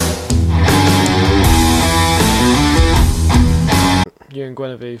You and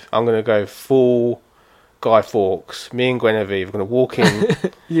Guinevere. I'm going to go full Guy Fawkes. Me and Guinevere are going to walk in.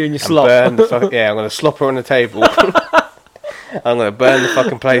 You and your and slop. burn the yeah, I'm going to slop her on the table. I'm going to burn the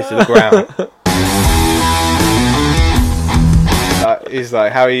fucking place to the ground. He's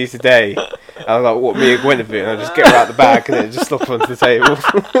like, how are you today? And I'm like, what, me and Guinevere? And I just get her out the bag and then just slop her onto the table.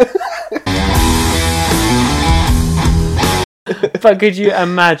 But could you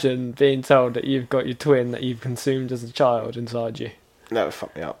imagine being told that you've got your twin that you've consumed as a child inside you? That would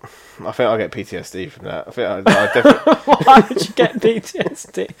fuck me up. I think I'll get PTSD from that. I think I definitely... Why would you get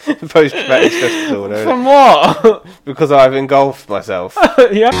PTSD? Post-traumatic stress disorder. From what? Because I've engulfed myself.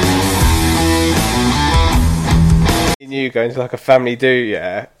 Yeah. You going to like a family do,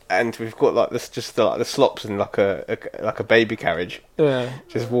 yeah, and we've got like this, just like the slops and like a baby carriage. Yeah.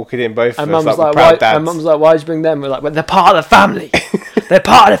 Just walking in, both and of us, Mum's like why, proud dads. and Mum's like, why'd you bring them? We're like, well, they're part of the family. They're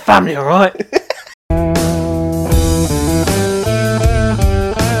part of the family, all right?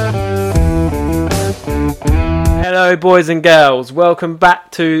 Hello, boys and girls. Welcome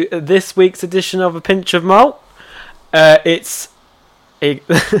back to this week's edition of A Pinch of Malt. I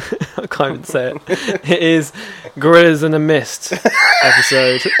can't even say it. It is Gorillas in a Mist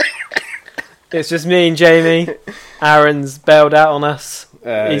episode. It's just me and Jamie. Aaron's bailed out on us.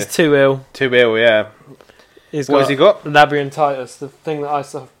 He's too ill. Too ill, yeah. What has he got? Labyrinthitis, the thing that I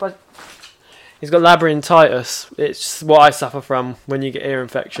suffer. But he's got labyrinthitis. It's what I suffer from when you get ear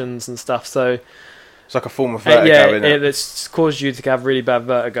infections and stuff. So it's like a form of vertigo, isn't it? It's caused you to have really bad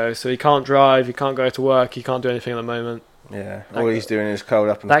vertigo. So he can't drive, he can't go to work, he can't do anything at the moment. Yeah, all he's doing is curled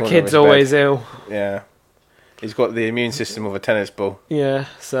up in the that corner of kid's his always bed. ill. Yeah. He's got the immune system of a tennis ball. Yeah,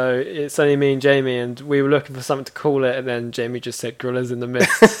 so it's only me and Jamie, and we were looking for something to call it, and then Jamie just said Gorillas in the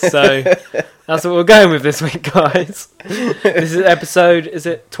Mist. So that's what we're going with this week, guys. This is episode, is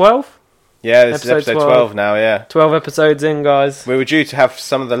it 12? Yeah, this is episode 12 now, yeah. 12 episodes in, guys. We were due to have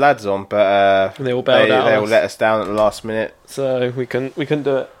some of the lads on, but they all bailed out. They all let us down at the last minute. So we couldn't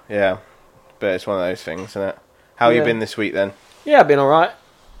do it. Yeah, but it's one of those things, isn't it? How you been this week then? Yeah, I've been alright.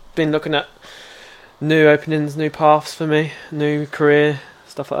 Been looking at new openings, new paths for me, new career,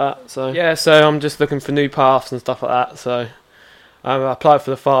 stuff like that. So yeah, so I'm just looking for new paths and stuff like that. So I applied for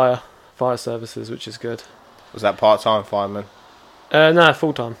the fire services, which is good. Was that part-time fireman? No,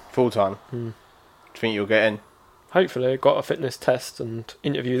 full-time. Full-time? Do you think you'll get in? Hopefully. Got a fitness test and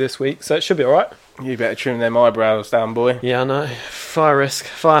interview this week, so it should be alright. You better trim them eyebrows down, boy. Yeah, I know. Fire risk,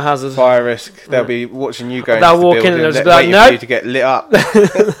 fire hazard. Fire risk. They'll be watching you go into They'll the walk building, in and they'll just be waiting like, for you to get lit up.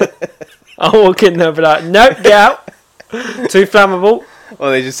 I'll walk in there and be like, nope, get out. Too flammable. Or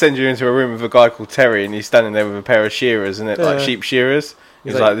they just send you into a room with a guy called Terry and he's standing there with a pair of shearers, isn't it? Like sheep shearers.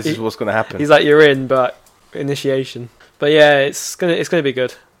 He's like, this is what's going to happen. He's like, you're in, but initiation. But yeah, it's gonna be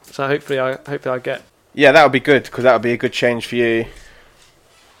good. So hopefully I get. Yeah, that would be good, because that would be a good change for you.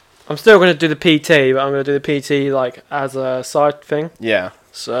 I'm still going to do the PT, but I'm going to do the PT like as a side thing. Yeah.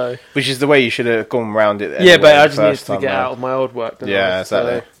 So. Which is the way you should have gone around it. Yeah, but I just needed to get out of my old work. Yeah,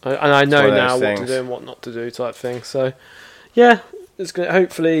 exactly. So, and I know now what to do and what not to do, type thing. So, yeah, it's going.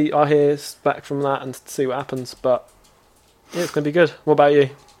 Hopefully, I hear back from that and see what happens. But yeah, it's going to be good. What about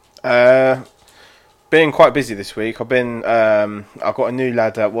you? Been quite busy this week. I've got a new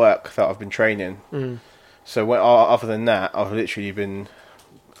lad at work that I've been training. So other than that, I've literally been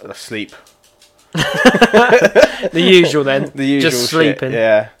asleep. The usual then. The usual just shit, sleeping.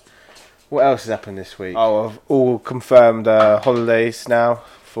 Yeah. What else has happened this week? Oh, I've all confirmed holidays now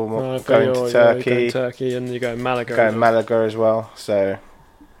for going to Turkey. You're going Turkey and you're going Malaga. Going Malaga as well. So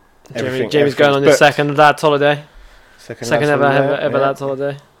Jamie's going on his second lad's holiday. Second ever lad's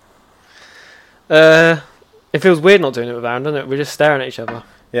holiday. It feels weird not doing it with Aaron, doesn't it? We're just staring at each other.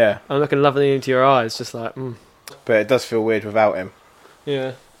 Yeah. I'm looking lovingly into your eyes, just like, But it does feel weird without him.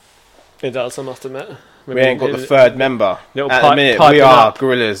 Yeah. It does, I must admit. We ain't got the third member. At the minute, we are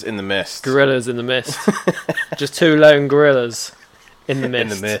Gorillas in the Mist. Gorillas in the Mist. Just two lone gorillas in the mist. In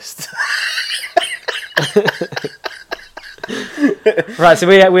the mist. Right, so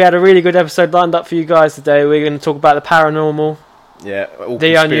we had a really good episode lined up for you guys today. We're going to talk about the paranormal. Yeah, all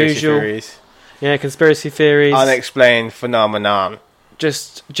the unusual. Theories. Yeah, conspiracy theories. Unexplained phenomenon.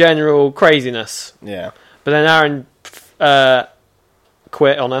 Just general craziness. Yeah. But then Aaron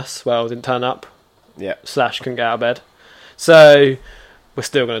quit on us. Well, didn't turn up. Yeah. / couldn't get out of bed. So we're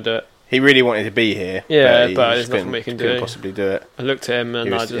still going to do it. He really wanted to be here. Yeah, but there's nothing we can do. Couldn't possibly do it. I looked at him and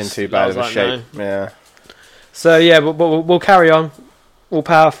he was in too bad of a shape. No. Yeah. So yeah, but we'll carry on. We'll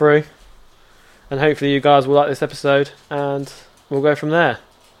power through. And hopefully you guys will like this episode. And we'll go from there.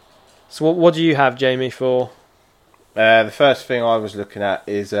 So what do you have, Jamie, for? The first thing I was looking at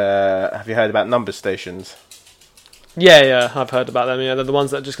is, have you heard about number stations? Yeah, I've heard about them. Yeah, they're the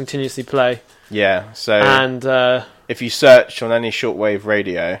ones that just continuously play. Yeah, so And if you search on any shortwave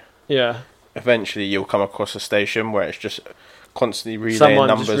radio, yeah, eventually you'll come across a station where it's just constantly relaying someone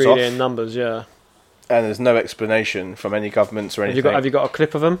numbers just relaying off, numbers. Yeah. and there's no explanation from any governments or anything. Have you got a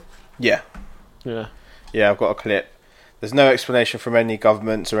clip of them? Yeah. Yeah. Yeah, I've got a clip. There's no explanation from any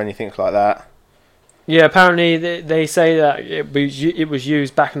governments or anything like that. Yeah, apparently they say that it was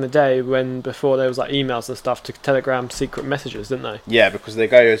used back in the day before there was like emails and stuff to telegram secret messages, didn't they? Yeah, because they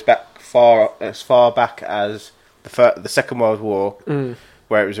go as far back as the Second World War,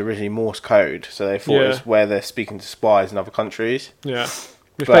 where it was originally Morse code. So they thought it was where they're speaking to spies in other countries. Yeah,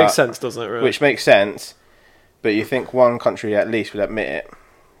 which makes sense, doesn't it? Really? Which makes sense, but you think one country at least would admit it,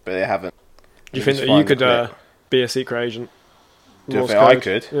 but they haven't. Do you think that you could be a secret agent? Do you think I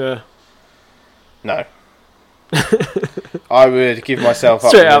could? Yeah. No. I would give myself up.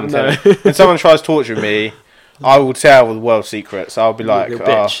 Straight up, no. When someone tries torturing me, I will tell the world secrets. I'll be like, little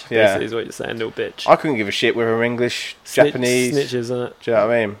bitch, yeah, is what you're saying, little bitch. I couldn't give a shit whether I'm English, Japanese. Snitches, isn't it? Do you know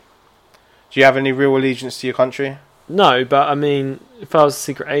what I mean? Do you have any real allegiance to your country? No, but I mean, if I was a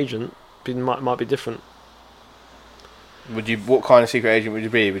secret agent, it might be different. What kind of secret agent would you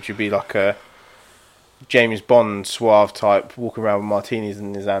be? Would you be like a James Bond suave type, walking around with martinis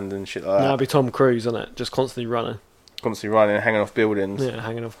in his hand and shit like that? No, I'd be Tom Cruise, isn't it? Just constantly running. Constantly running, hanging off buildings. Yeah,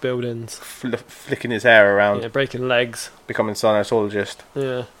 hanging off buildings. Flicking his hair around. Yeah, breaking legs. Becoming Scientologist.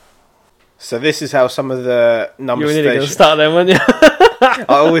 Yeah. So this is how some of the numbers. You were nearly going to start then, weren't you? I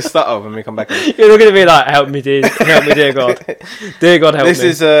always start off when we come back in. You're looking at me like, help me, dear God. Dear God, help me.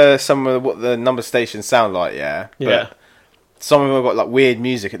 This is some of what the number stations sound like, yeah? Yeah. But some of them have got like weird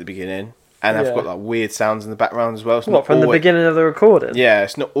music at the beginning. And I've got like weird sounds in the background as well. It's what, from the beginning of the recording? Yeah,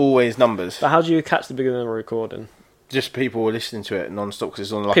 it's not always numbers. But how do you catch the beginning of the recording? Just people listening to it non-stop because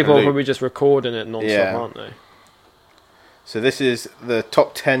it's on like people a are loop. probably just recording it non-stop, aren't they? So this is the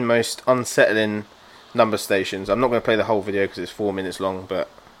top 10 most unsettling number stations. I'm not going to play the whole video because it's 4 minutes long, but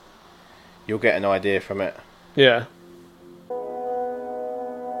you'll get an idea from it. Yeah.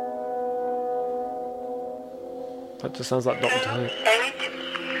 That just sounds like Doctor Who.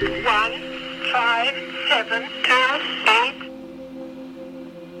 8, 1, 5, 7, 2, 8.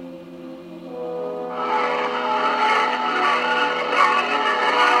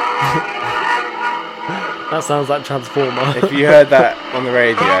 That sounds like Transformer. If you heard that on the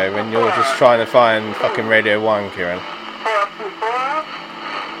radio when you're just trying to find fucking Radio 1, Kieran.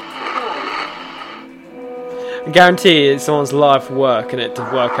 I guarantee it's someone's life work in it to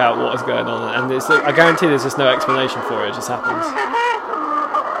work out what is going on, and I guarantee there's just no explanation for it. It just happens.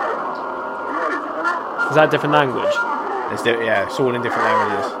 Is that a different language? It's all in different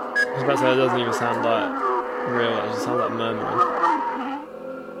languages. I was about to say, it doesn't even sound like real. It just sounds like murmuring.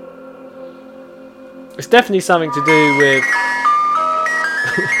 It's definitely something to do with.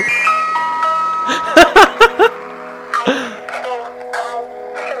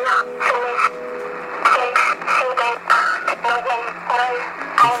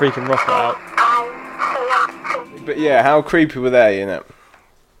 Freaking rock out. But yeah, how creepy were they, innit?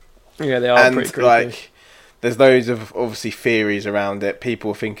 Yeah, they are pretty creepy. Like, there's loads of obviously theories around it.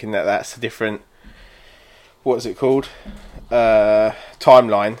 People thinking that that's a different, what is it called?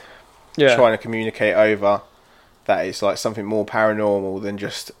 Timeline. Yeah. Trying to communicate over that it's like something more paranormal than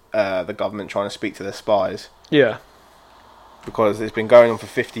just the government trying to speak to their spies. Yeah. Because it's been going on for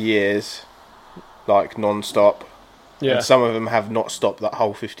 50 years, like non-stop. Yeah. And some of them have not stopped that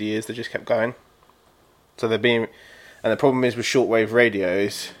whole 50 years. They just kept going. So they're being... And the problem is with shortwave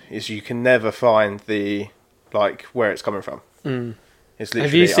radios is you can never find the... like, where it's coming from. Mm. It's literally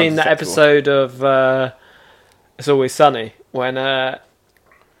Have you seen that episode of It's Always Sunny when...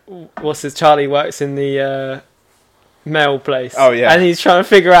 Charlie works in the mail place. Oh, yeah. And he's trying to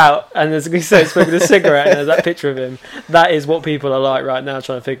figure out... And he's smoking a cigarette and there's that picture of him. That is what people are like right now,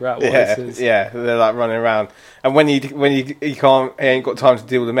 trying to figure out what this is. Yeah, they're like running around. And when he ain't got time to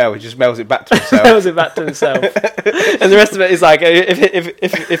deal with the mail, he just mails it back to himself. Mails it back to himself. And the rest of it is like,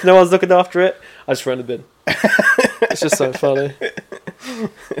 if no one's looking after it, I just throw it in the bin. It's just so funny.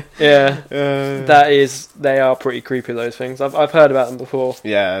 Yeah, they are pretty creepy, those things. I've heard about them before.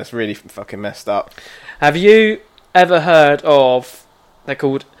 Yeah, it's really fucking messed up. Have you ever heard of, they're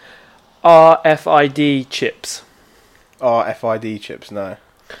called RFID chips? RFID chips, no.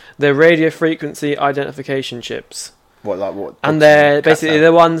 They're radio frequency identification chips. What? And they're basically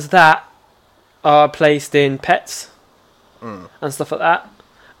the ones that are placed in pets and stuff like that.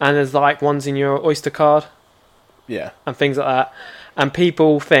 And there's like ones in your Oyster card. Yeah. And things like that. And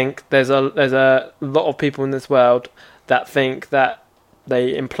people think there's a lot of people in this world that think that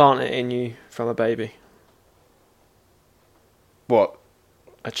they implant it in you from a baby. What?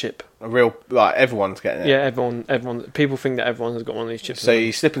 A chip. A real, like, everyone's getting it. Yeah, everyone. People think that everyone has got one of these chips. So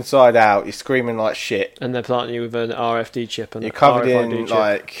you slip inside out, you're screaming like shit. And they're planting you with an RFD chip. And You're covered RFID in, chip.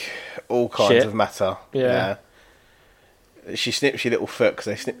 like, all kinds Shit. of matter. Yeah. She snips your little foot, because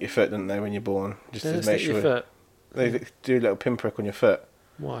they snip your foot, don't they, when you're born? Just They to just make stick sure. your foot. They do a little pinprick on your foot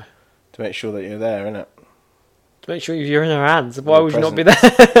Why? to make sure that you're there, innit? To make sure you're in her hands. Why You're would you not be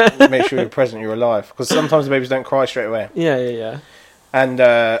there? Make sure you're present, you're alive. Because sometimes the babies don't cry straight away. Yeah. And,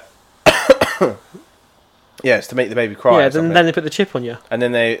 yeah, it's to make the baby cry. Yeah, or something. then they put the chip on you. And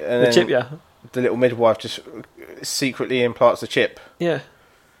then The chip, yeah. the little midwife just secretly implants the chip. Yeah.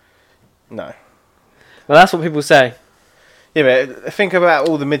 No. Well, that's what people say. Yeah, but think about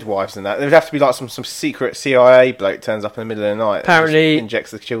all the midwives and that. There'd have to be like some secret CIA bloke turns up in the middle of the night. Apparently, and just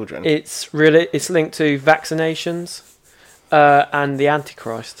injects the children. It's linked to vaccinations and the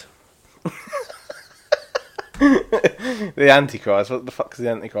Antichrist. The Antichrist. What the fuck has the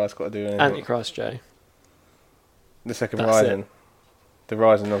Antichrist got to do with anything? Antichrist, Jay. The second That's rising. it. The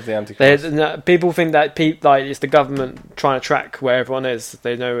rising of the Antichrist. People think that like it's the government trying to track where everyone is.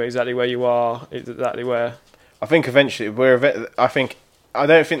 They know exactly where you are, exactly where. I think eventually I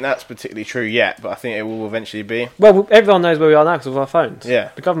don't think that's particularly true yet, but I think it will eventually be. Well, everyone knows where we are now because of our phones. Yeah.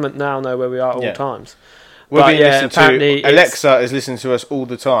 The government now know where we are at all times. We're But being listened apparently to. Alexa is listening to us all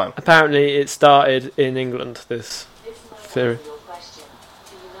the time. Apparently, it started in England. This theory. Your question.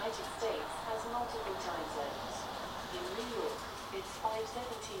 The United States has multiple time zones. In New York, it's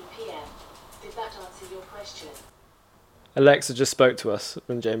 5:17 p.m. Did that answer your question? Alexa just spoke to us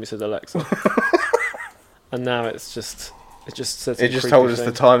when Jamie said Alexa, and now it just said. It just told us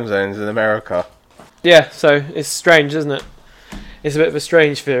the time zones in America. Yeah, so it's strange, isn't it? It's a bit of a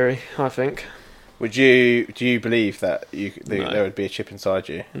strange theory, I think. Do you believe that No. there would be a chip inside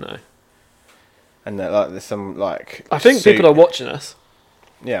you, No, and that like there's some like? I think people are watching us.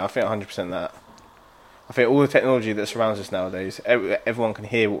 Yeah, I think 100% that. I think all the technology that surrounds us nowadays, everyone can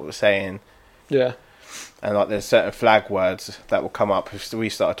hear what we're saying, Yeah, and like there's certain flag words that will come up if we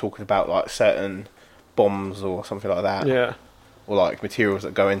started talking about like certain bombs or something like that, yeah. or like materials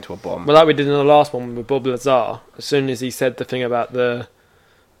that go into a bomb. Well, like we did in the last one with Bob Lazar. As soon as he said the thing about the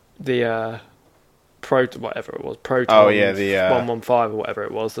whatever it was, proton. Oh yeah, the 115 or whatever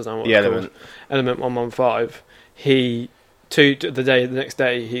it was. Doesn't know what the it's element. called. Element 115. He the next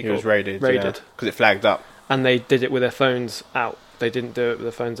day He got was raided because it flagged up. and they did it with their phones out. They didn't do it with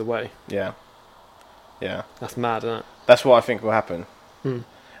their phones away. Yeah. That's mad, isn't it? That's what I think will happen. And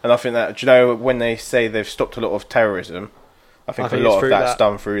I think that, do you know, when they say they've stopped a lot of terrorism, I think a it's lot of through that's that.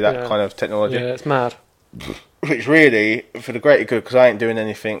 done through that Yeah. kind of technology. Yeah, it's mad. Which really, for the greater good, because I ain't doing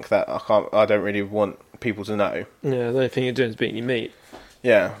anything that I don't really want people to know. Yeah, the only thing you're doing is beating your meat.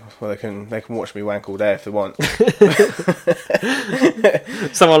 Yeah, well they can watch me wank all day if they want.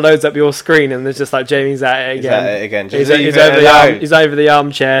 Someone loads up your screen and there's just like Jamie's at it Is again. that it again? He's, Just leave he's it over the alone. he's over the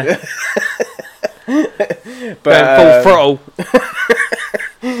armchair, But, going full throttle.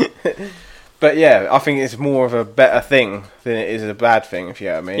 But yeah, I think it's more of a better thing than it is a bad thing, if you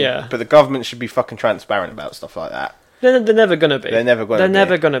know what I mean. Yeah. But the government should be fucking transparent about stuff like that. They're never gonna be. They're never gonna They're be.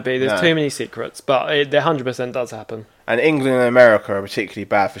 never gonna be. There's No. too many secrets, but it 100% does happen. And England and America are particularly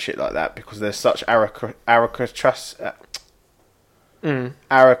bad for shit like that because there's such aristocracy. I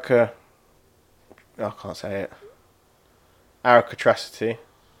can't say it. Aristocracy.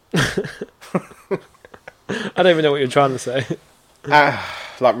 I don't even know what you're trying to say.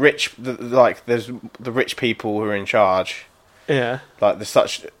 Like like there's the rich people who are in charge. Yeah. Like there's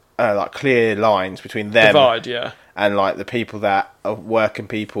such like clear lines between them Divide, yeah. and like the people that are working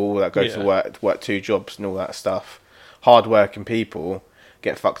people that go Yeah. to work 2 jobs and all that stuff. Hard working people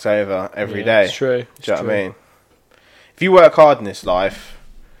get fucked over every day. It's true. Do you know what I mean? If you work hard in this life,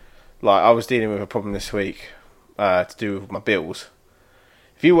 like I was dealing with a problem this week to do with my bills.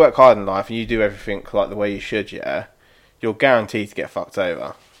 If you work hard in life and you do everything like the way you should, yeah, you're guaranteed to get fucked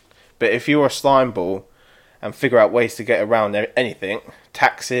over. But if you're a slime ball and figure out ways to get around anything,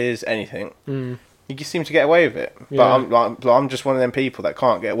 taxes, anything, you just seem to get away with it. Yeah. But I'm just one of them people that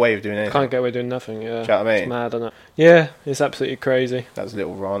can't get away with doing anything. Can't get away doing nothing, yeah. Do you know what I mean? It's mad, isn't it? Yeah, it's absolutely crazy. That was a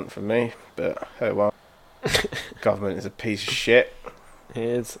little rant from me, but oh well. Government is a piece of shit.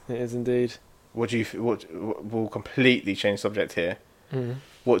 It is indeed. What do you? What will completely change subject here?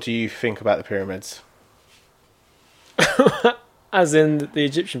 What do you think about the pyramids? As in the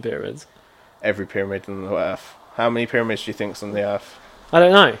Egyptian pyramids? Every pyramid on the earth. How many pyramids do you think's on the earth? I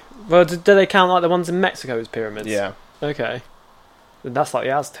don't know. Well, do they count like the ones in Mexico as pyramids? Yeah, Okay. Then that's like the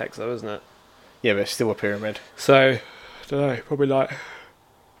Aztecs though, isn't it? yeah, but it's still a pyramid. So, I don't know, probably like...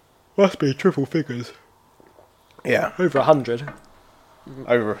 Must be triple figures. Yeah, Over 100.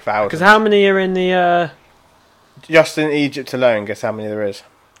 over 1,000. Because how many are in the? Just in Egypt alone, guess how many there is?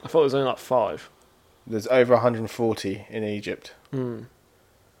 I thought it was only like 5. There's over 140 in Egypt.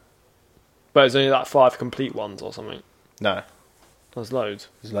 But it's only like 5 complete ones or something. No, There's loads.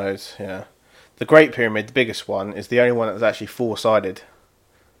 there's loads, yeah. The Great Pyramid, the biggest one, is the only one that's actually 4-sided.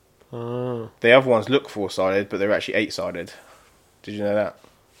 Oh, The other ones look 4-sided, but they're actually 8-sided. Did you know that?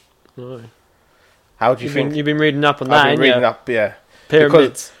 no. How do you think? You've been reading up on that, I've been ain't reading you? up, yeah.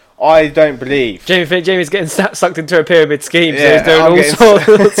 Pyramids. I don't believe. Jamie's getting sucked into a pyramid scheme, so Yeah, he's doing I'm all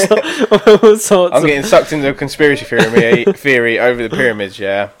getting all sorts. I'm getting sucked into a conspiracy theory over the pyramids,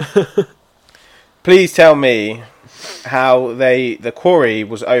 yeah. Please tell me how the quarry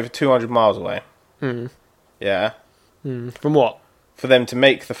was over 200 miles away. Yeah. From what? For them to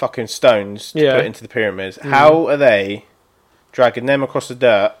make the fucking stones to Yeah. put into the pyramids. How are they dragging them across the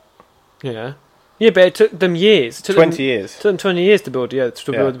dirt? Yeah. Yeah, but it took them years. It took 20 years. It took them 20 years to build build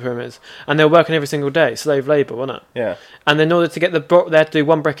the pyramids. And they were working every single day, slave labour, wasn't it? Yeah. And in order to get they had to do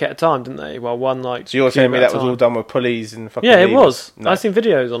one brick at a time, didn't they? Well, one like. So you're telling me cube at that a was all time. done with pulleys and fucking Yeah, it levers? was. No. I've seen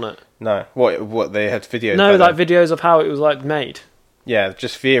videos on it. No. What they had videos No, by like then? videos of how it was like made. Yeah,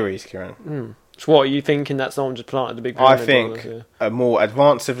 just theories, Kieran. So what are you thinking that someone just planted the big I pyramid? think on it? a more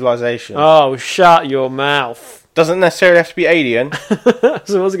advanced civilization Oh, shut your mouth. doesn't necessarily have to be alien.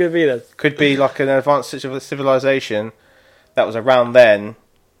 So what's it going to be then? Could be like an advanced civilization that was around then,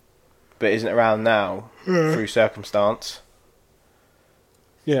 but isn't around now through circumstance.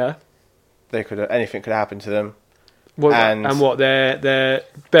 Yeah. They could anything could happen to them. What, And- and what they're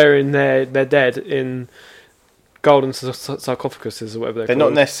burying their dead in golden sarcophaguses or whatever they're They're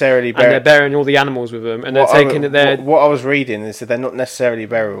called. not necessarily And they're buried. burying all the animals with them, and they're taking it there. What I was reading is that they're not necessarily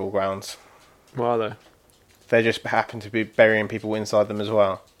burial grounds. What are they? They just happen to be burying people inside them as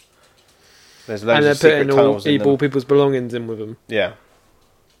well. There's And loads they're of secret putting all tunnels in them. people's belongings in with them. Yeah.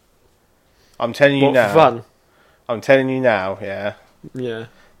 I'm telling you What, now. for fun? I'm telling you now. Yeah. Yeah.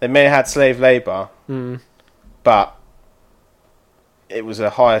 They may have had slave labour, but it was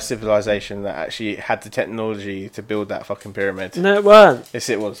a higher civilization that actually had the technology to build that fucking pyramid. No, it weren't. Yes,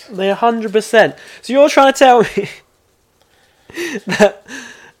 it was. They 100%. So you're trying to tell me that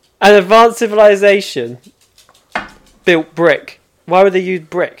an advanced civilization built brick. Why would they use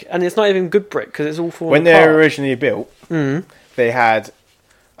brick? And it's not even good brick because it's all falling When they apart. were originally built, they had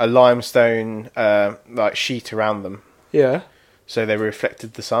a limestone like sheet around them, Yeah. so they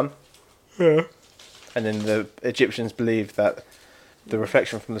reflected the sun. Yeah. And then the Egyptians believed that the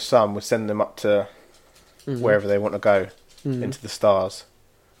reflection from the sun would send them up to wherever they want to go, into the stars.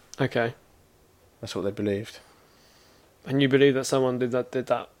 Okay. That's what they believed. And you believe that someone did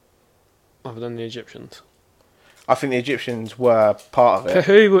that other than the Egyptians? I think the Egyptians were part of it.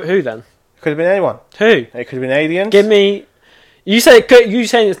 Who then? It could have been anyone. Who? It could have been aliens. Give me. You saying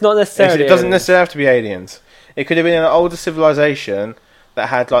it's not necessarily. It doesn't aliens. necessarily have to be aliens. It could have been an older civilization that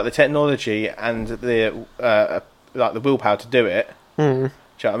had like the technology and the like the willpower to do it. Do you know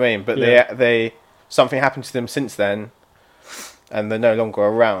what I mean? But Yeah. they something happened to them since then, and they're no longer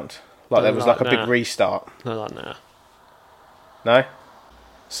around. Like there was like a big restart. No, like nah. No.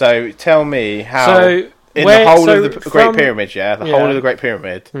 So tell me how So in where- the whole so of the Great from- Pyramid, the Yeah. whole of the Great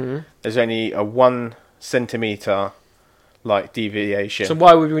Pyramid, there's only a 1 centimeter like deviation. So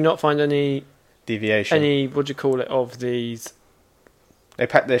why would we not find any deviation. what do you call it of these? They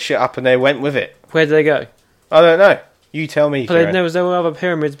packed their shit up and they went with it. Where did they go? I don't know. You tell me, So Kieran. there was no other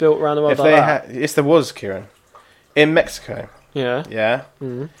pyramids built around the world If like they that. had, yes, there was, Kieran, in Mexico. Yeah. Yeah,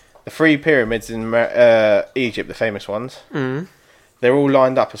 Mm. the 3 pyramids in Egypt, the famous ones. Mm. They're all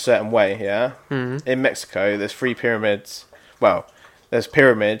lined up a certain way. Yeah. Mm. In Mexico, there's 3 pyramids. Well, there's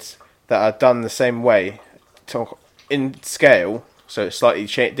pyramids that are done the same way, in scale. So it's slightly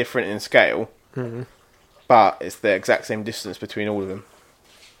different in scale, but it's the exact same distance between all of them.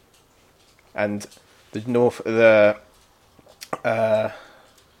 And the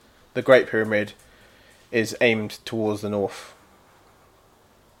Great Pyramid is aimed towards the north,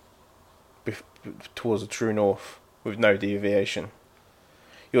 towards the true north, with no deviation.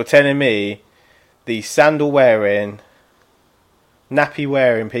 You're telling me the sandal wearing, nappy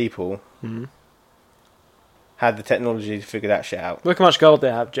wearing people had the technology to figure that shit out? Look how much gold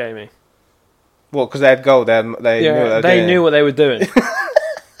they have, Jamie. Well, because they had gold, they knew what they were They doing. knew what they were doing.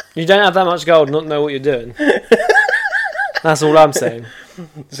 You don't have that much gold and not know what you're doing. That's all I'm saying.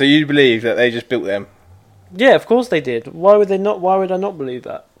 So you believe that they just built them? Yeah, of course they did. Why would they not? Why would I not believe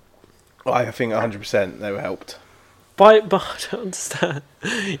that? I think 100% they were helped. But I don't understand.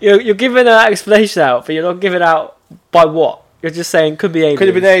 You're giving an explanation out, but you're not giving out by what. You're just saying could be aliens. Could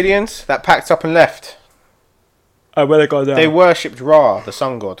have been aliens that packed up and left. Oh, where they gone now? They worshipped Ra, the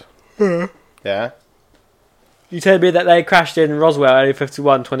sun god. Yeah. You told me that they crashed in Roswell, Area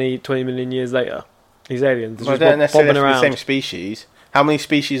 51, 20 million years later. These aliens. Well, Just they don't necessarily bobbing have to be around. the same species. How many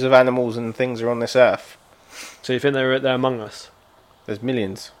species of animals and things are on this earth? So you think they're among us? There's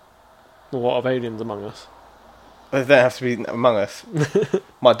millions. Or what of aliens among us? They don't have to be among us.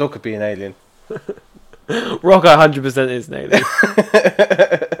 My dog could be an alien. Rocco 100% is an alien.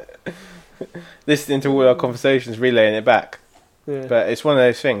 Listening to all our conversations, relaying it back. Yeah. But it's one of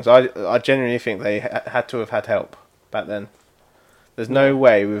those things. I genuinely think they had to have had help back then. There's no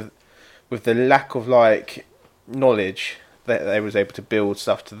way with the lack of like knowledge that they was able to build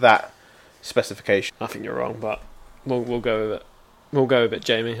stuff to that specification. I think you're wrong, but we'll go with it. We'll go with it,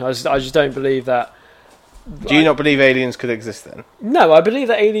 Jamie. I just don't believe that. Do you not believe aliens could exist then? No, I believe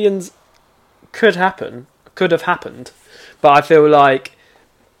that aliens could have happened, but I feel like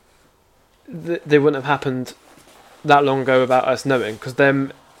they wouldn't have happened that long ago without us knowing, because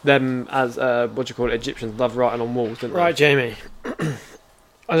them as Egyptians love writing on walls, didn't they? Right, Jamie.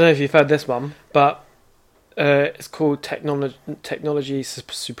 I don't know if you've heard this one, but it's called technology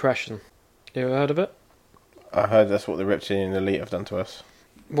suppression. You ever heard of it? I heard that's what the reptilian elite have done to us.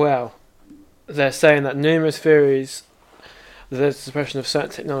 Well, they're saying that numerous theories, the suppression of certain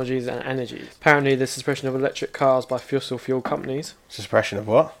technologies and energies. Apparently, the suppression of electric cars by fossil fuel companies. Suppression of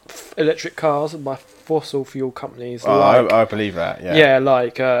what? Electric cars by fossil fuel companies. Oh, like, I believe that. Yeah. Yeah,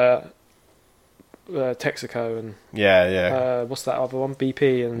 like Texaco and Yeah. what's that other one?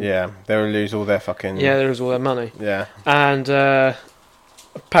 BP and Yeah. They will lose all their fucking. yeah, there was all their money. Yeah. And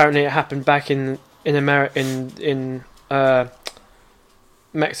apparently, it happened back in America in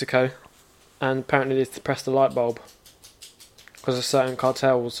Mexico, and apparently they suppressed the light bulb because a certain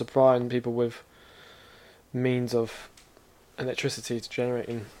cartel was supplying people with means of electricity to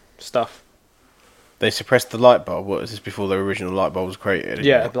generating stuff. They suppressed the light bulb. What was this before the original light bulb was created?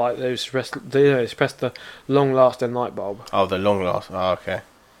 Yeah, like they suppressed the long-lasting light bulb. Oh, the long last. Oh, okay.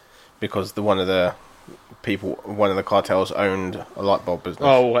 Because one of the cartels owned a light bulb business.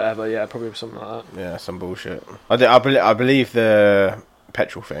 Oh, whatever. Yeah, probably something like that. Yeah, some bullshit. I believe the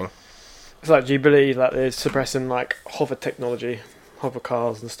petrol thing. It's like, do you believe that they're suppressing like hover technology, hover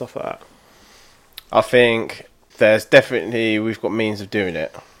cars and stuff like that? I think we've got means of doing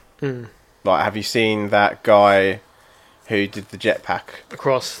it. Mm. Like, have you seen that guy who did the jetpack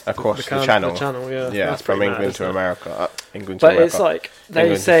Across the channel? channel? The channel, yeah. Yeah, That's from pretty England mad, to isn't it? America. England to But America. it's like they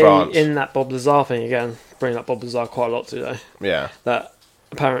England to say France. in that Bob Lazar thing again, bring up Bob Lazar quite a lot today. Yeah. That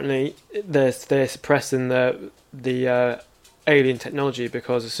apparently they're suppressing the alien technology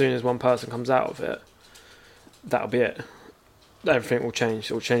because as soon as one person comes out of it, that'll be it. Everything will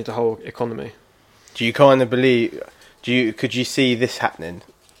change. It will change the whole economy. Do you kind of believe? Could you see this happening?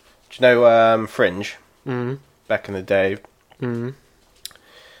 Do you know Fringe? Mm. Back in the day, Mm.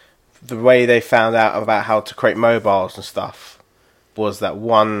 the way they found out about how to create mobiles and stuff was that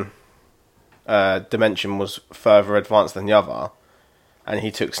one dimension was further advanced than the other, and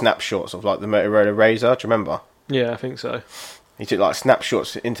he took snapshots of like the Motorola Razr. Do you remember? Yeah, I think so. He took like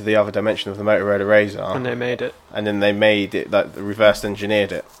snapshots into the other dimension of the Motorola Razr, And they made it. and then they made it like reverse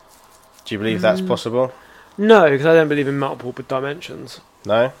engineered it. Do you believe that's possible? No, because I don't believe in multiple dimensions.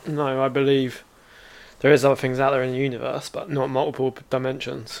 No. No, I believe there is other things out there in the universe, but not multiple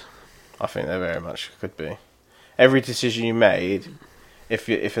dimensions. I think there very much could be. Every decision you made,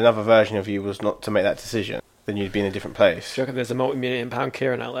 if another version of you was not to make that decision, then you'd be in a different place. Do you reckon there's a multi-million-pound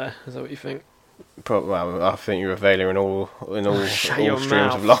Kieran out there? Is that what you think? Well, I think you're a failure in all Shut all your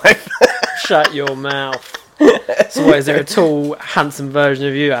streams of mouth. life. Shut your mouth. So what, is there a tall, handsome version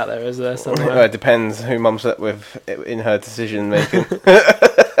of you out there? Is there somewhere? Well, it depends who mum slept with in her decision making.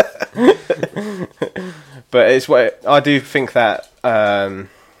 But it's what I do think that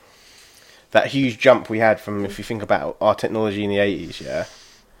that huge jump we had from, if you think about our technology in the 80s, yeah,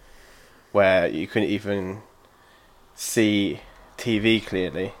 where you couldn't even see TV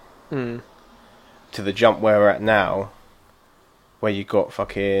clearly, Mm. to the jump where we're at now, where you got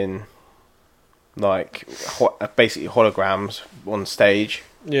fucking like basically holograms on stage.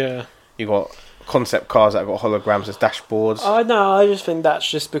 Yeah. You got concept cars that have got holograms as dashboards. I just think that's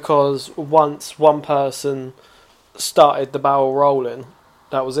just because once one person started the barrel rolling,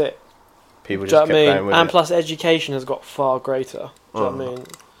 that was it. People Do you know just what I kept mean? going with And it. plus, education has got far greater. Do you know what I Mm. mean?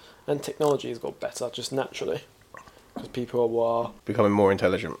 And technology has got better just naturally because people are Becoming more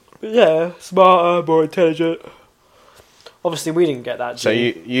intelligent. yeah, smarter, more intelligent. Obviously, we didn't get that. So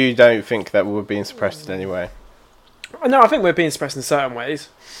gene. you don't think that we were being suppressed in any way? No, I think we're being suppressed in certain ways.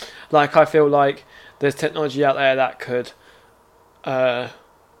 Like, I feel like there's technology out there that could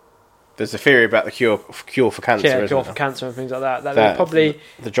There's a theory about the cure for cancer. Yeah, isn't cure there? for cancer and things like that. That That there probably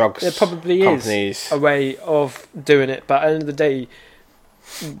the drugs there probably companies. is a way of doing it, but at the end of the day,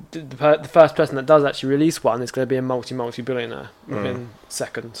 the first person that does actually release one is going to be a multi-billionaire within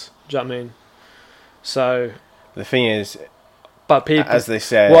seconds. Do you know what I mean? So, The thing is, but people, as they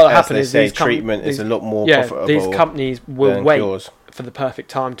say, what as happens they is say, these treatment is a lot more yeah, profitable. these companies will than wait cures. for the perfect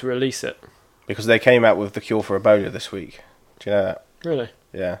time to release it. Because they came out with the cure for Ebola this week. Do you know that? Really?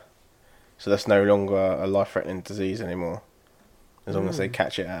 Yeah. So that's no longer a life-threatening disease anymore, as long as they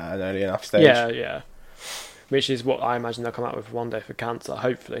catch it at an early enough stage. Yeah. Which is what I imagine they'll come out with one day for cancer.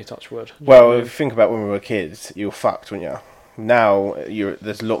 Hopefully, touch wood. Do you know Well, what I if you think about when we were kids, you were fucked, weren't you? Now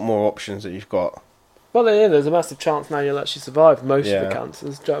there's a lot more options that you've got, Well, yeah, there's a massive chance now you'll actually survive most of Yeah. the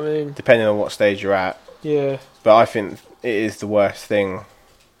cancers. Do you know what I mean? depending on what stage you're at. Yeah. But I think it is the worst thing.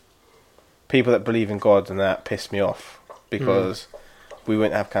 People that believe in God and that piss me off because we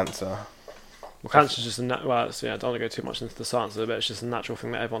wouldn't have cancer. Well, cancer's just well, I don't want to go too much into the science of it, but it's just a natural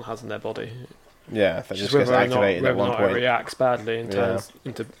thing that everyone has in their body. Yeah, that It's just just gets whether or not, activated at whether or one not it point. reacts badly and Yeah. turns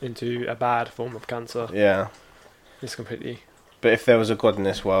into a bad form of cancer. Yeah. It's completely... But if there was a God in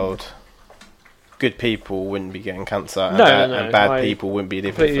this world, good people wouldn't be getting cancer, and, No, and bad I people wouldn't be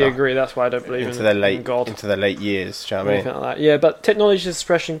living completely for agree. That's why I don't believe into their in late God. into their late years. Do you know Or what I mean? anything like that. Yeah, but technology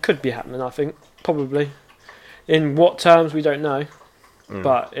suppression could be happening, I think. Probably. In what terms, we don't know.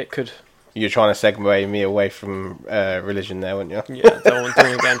 But it could. You're trying to segue me away from religion there, weren't you? Yeah, don't want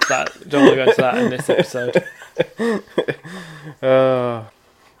to go into that. Don't want to go into that in this episode.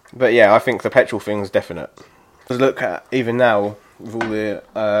 But yeah, I think the petrol thing's definite. Because look at, even now, with all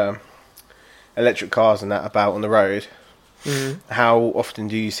the electric cars and that about on the road, how often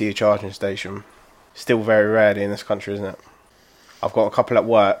do you see a charging station? Still very rarely in this country, isn't it? I've got a couple at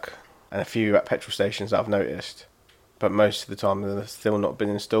work and a few at petrol stations that I've noticed. But most of the time they've still not been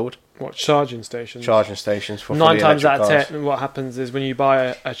installed. What, charging stations? Charging stations for 9 fully times out electric of 10, what happens is when you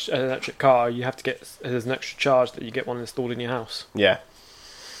buy an electric car, you have to get, there's an extra charge that you get one installed in your house. Yeah.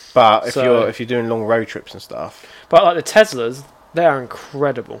 But So- if you're doing long road trips and stuff, But like the Teslas, they are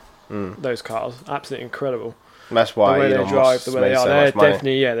incredible. Those cars, absolutely incredible. that's why The way Elon they drive, Musk's the way they made are, so they're much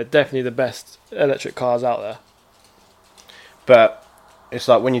money. definitely the best electric cars out there. But it's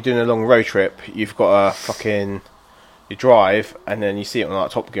like when you're doing a long road trip, you've got you drive and then you see it on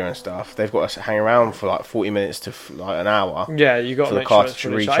like Top Gear and stuff. They've got to hang around for like 40 minutes to like an hour. Yeah, you got For to the make car sure it's to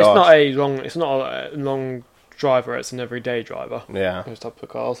fully recharge. charged. It's not a long driver. It's an everyday driver. Yeah, Those type of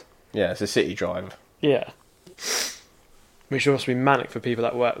cars. yeah, it's a city drive. Yeah. Which must be manic for people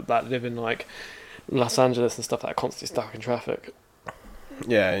that live in like Los Angeles and stuff that are constantly stuck in traffic.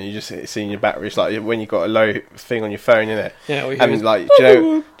 Yeah, and you just seeing your batteries like when you've got a low thing on your phone, innit? Yeah, all you hear And is, like,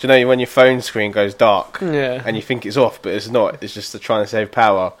 do you know when your phone screen goes dark yeah. and you think it's off, but it's not. It's just trying to save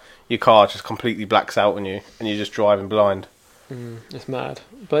power. Your car just completely blacks out on you, and you're just driving blind. It's mad.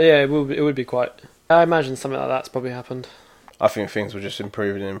 But yeah, it would be quite... I imagine something like that's probably happened. I think things will just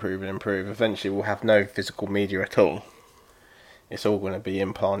improve and improve and improve. Eventually, we'll have no physical media at all. It's all going to be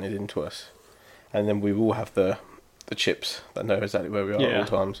implanted into us, and then we will have the chips that know exactly where we are at all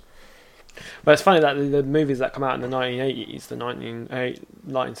times. But it's funny that the movies that come out in the 1980s, the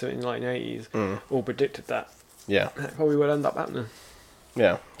 1970s, 1980s, all predicted that. Yeah, That probably will end up happening.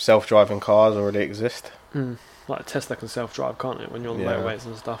 yeah. Self-driving cars already exist. Like a Tesla can self-drive, can't it, when you're on the Yeah. motorways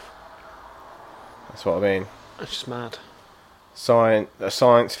and stuff? That's what I mean. It's just mad.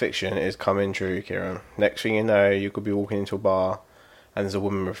 Science fiction is coming true, Kieran. Next thing you know, you could be walking into a bar and there's a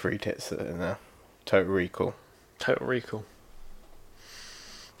woman with 3 tits in there. Total recall. Total Recall.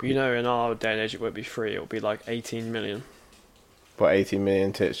 But you know, in our day and age, it won't be free. It'll be like 18 million. But 18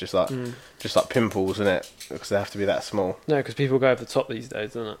 million tits, just like pimples, isn't it? Because they have to be that small. No, because people go over the top these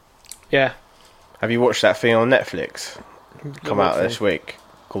days, don't it? Yeah. Have you watched that thing on Netflix? Come out What this week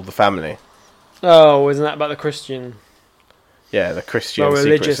called The Family. Oh, isn't that about the Christian, Yeah, the Christian well,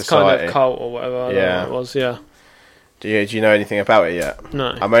 Secret religious Society. kind of cult or whatever? I don't know what it was. Yeah. Do you know anything about it yet?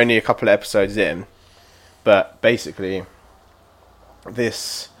 No. I'm only a couple of episodes in, but basically,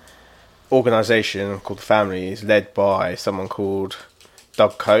 this organisation called The Family is led by someone called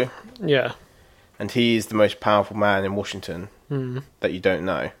Doug Coe, Yeah. and he's the most powerful man in Washington that you don't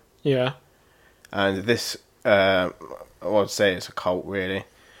know. Yeah. And this, I would say it's a cult really,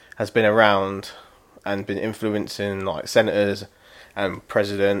 has been around and been influencing like senators and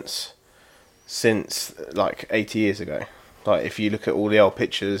presidents since like 80 years ago. Like if you look at all the old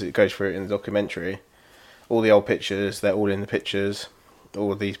pictures, it goes through it in the documentary. All the old pictures, they're all in the pictures.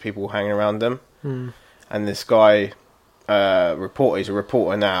 All of these people hanging around them. And this guy, he's a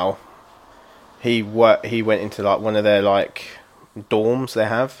reporter now. He went into like one of their like dorms they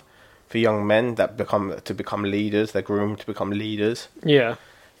have for young men that become leaders. They're groomed to become leaders. Yeah.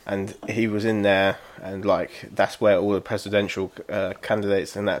 And he was in there, and like that's where all the presidential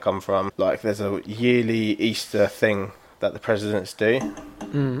candidates and that come from. Like there's a yearly Easter thing that the presidents do,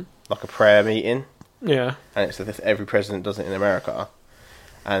 like a prayer meeting, Yeah. and it's that every president does it in America.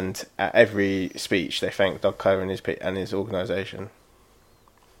 And at every speech, they thank Doug Coe and his organisation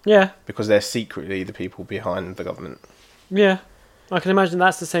Yeah. because they're secretly the people behind the government. Yeah. I can imagine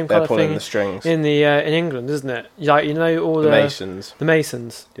that's the same They're kind of pulling thing the strings. in England, isn't it? Like, you know, all The Masons. The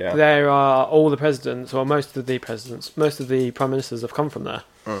Masons. Yeah. There are all the presidents, or most of the presidents, most of the prime ministers have come from there.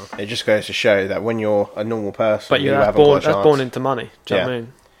 It just goes to show that when you're a normal person, But you that's haven't got a chance. born into money. Do you know what I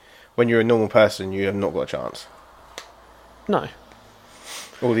mean? When you're a normal person, you have not got a chance. No.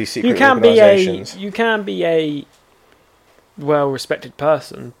 All these secret You can be a well-respected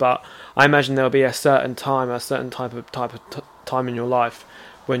person, but I imagine there'll be a certain time in your life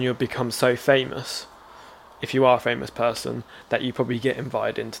when you'll become so famous, if you are a famous person, that you probably get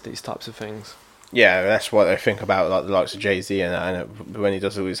invited into these types of things. Yeah, that's what they think about, like the likes of Jay-Z and that, and when he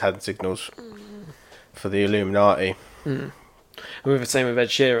does all his hand signals for the Illuminati. And with the same with Ed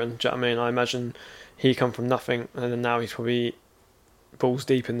Sheeran, do you know what I mean? I imagine he come from nothing, and then now he's probably balls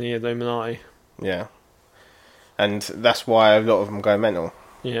deep in the Illuminati. Yeah. And that's why a lot of them go mental,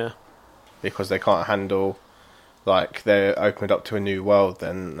 Yeah. because they can't handle, like, they're opened up to a new world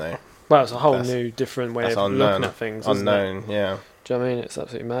then, they? Well, it's a whole new, different way of looking at things, isn't it? Unknown, yeah. Do you know what I mean? It's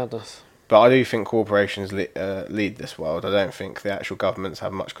absolutely madness. But I do think corporations lead this world. I don't think the actual governments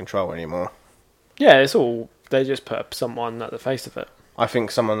have much control anymore. Yeah, it's all... They just put someone at the face of it. I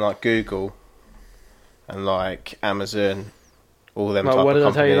think someone like Google and like Amazon, all them type of what did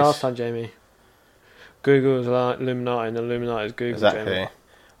companies. I tell you last time, Jamie? Google is like Illuminati, and Illuminati is Google. Exactly. Jamie.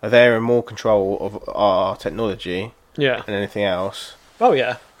 They're in more control of our technology Yeah. than anything else. Oh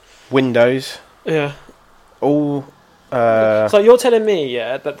yeah. Windows, Yeah. all. So you're telling me,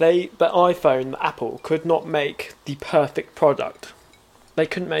 yeah, that iPhone, Apple, could not make the perfect product. They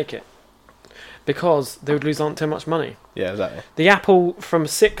couldn't make it because they would lose on too much money. Yeah, exactly. The Apple from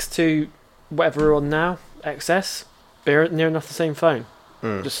 6 to whatever we're on now, XS, they're near enough the same phone.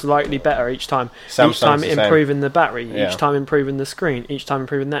 Just slightly better each time. Samsung's each time the same. improving the battery, Yeah. each time improving the screen, each time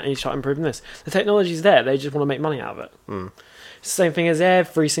improving that, each time improving this. The technology's there, they just want to make money out of it. It's the same thing as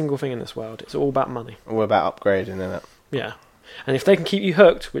every single thing in this world. It's all about money. All about upgrading, isn't it? Yeah. And if they can keep you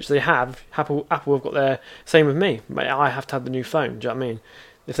hooked, which they have, Apple have got their... Same with me. I have to have the new phone, do you know what I mean?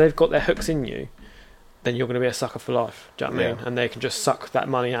 If they've got their hooks in you, then you're going to be a sucker for life, do you know what I mean? Yeah. And they can just suck that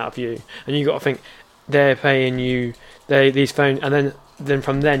money out of you. And you got to think, they're paying you these phones, and then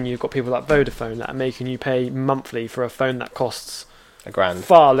from then you've got people like Vodafone that are making you pay monthly for a phone that costs £1,000.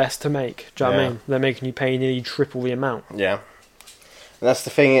 far less to make, do you know what I Yeah. mean? They're making you pay nearly triple the amount. Yeah. And that's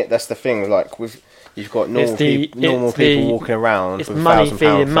the thing. Like you've got normal people walking around It's with money £1,000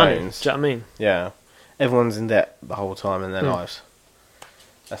 feeding money, phones. do you know what I mean? Yeah. Everyone's in debt the whole time in their lives.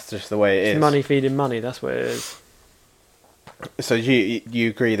 That's just the way it is. It's money feeding money, that's what it is. So you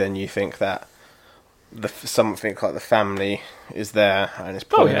agree then? You think that something like the family is there and it's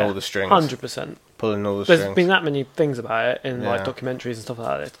pulling all the strings? 100%. Pulling all the There's strings. been that many things about it in like Yeah. documentaries and stuff like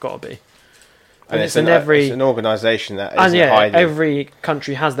that. It's got to be. and it's in every... it's an organisation that And isn't yeah, hiding. every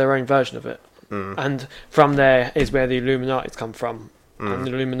country has their own version of it. And from there is where the Illuminati's come from. And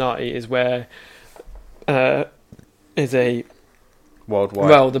the Illuminati is where... is a... worldwide.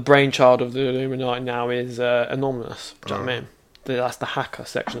 Well, the brainchild of the Illuminati now is Anonymous. Do you know what I mean? That's the hacker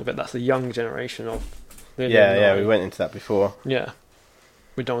section of it. That's the young generation of the Illuminati. yeah, we went into that before. Yeah.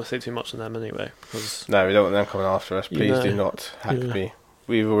 We don't want to say too much on them anyway. Because No, we don't want them coming after us. Please do not hack Yeah. me.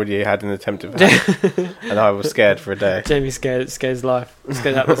 We've already had an attempt of that, and I was scared for a day. Jamie's scared his life.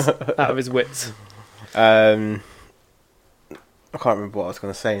 Scared out of his wits. I can't remember what I was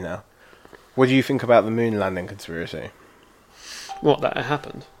going to say now. What do you think about the moon landing conspiracy? What, that it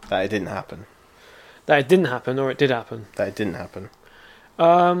happened? That it didn't happen. That it didn't happen, or it did happen? That it didn't happen.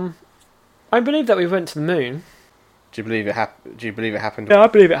 I believe that we went to the moon. Do you believe it happened? Yeah, I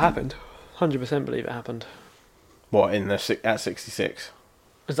believe it happened. 100% believe it happened. What at 66?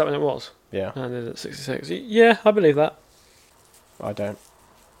 Is that when it was? Yeah, And it at 66. Yeah, I believe that. I don't.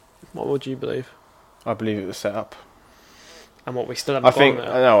 What would you believe? I believe it was set up. And what we still haven't gone there.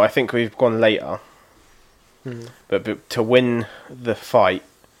 No, I think we've gone later. But to win the fight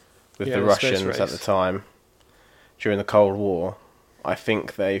with Yeah, the the space Russians at race. the time during the Cold War, I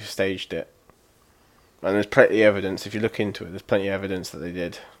think they've staged it. And there's plenty of evidence. If you look into it, there's plenty of evidence that they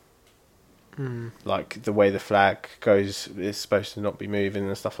did. Like the way the flag goes is supposed to not be moving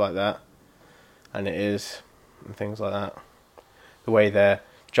and stuff like that, and it is, and things like that. The way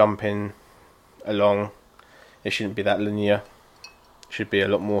jumping along. It shouldn't be that linear. It should be a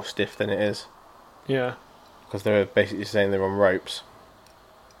lot more stiff than it is. Yeah. Because they're basically saying they're on ropes.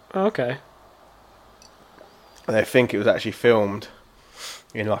 Oh, okay. And they think it was actually filmed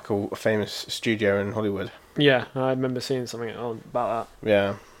in like a famous studio in Hollywood. Yeah, I remember seeing something about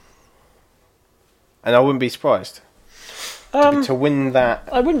Yeah. And I wouldn't be surprised. that. To win that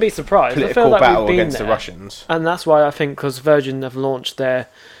I wouldn't be surprised. I political feel like battle we've been against the there. Russians. And that's why I think, because Virgin have launched their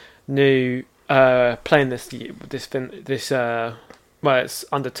new plane this well, it's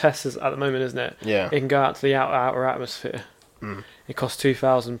under test at the moment, isn't it? Yeah. It can go out to the outer atmosphere. Mm. It costs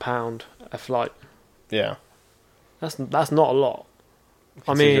 £2,000 a flight. Yeah. That's not a lot.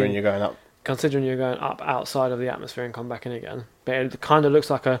 Considering you're going up. Considering you're going up outside of the atmosphere and come back in again. But it kind of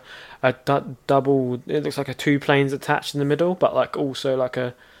looks like a double. It looks like a 2 planes attached in the middle, but like also like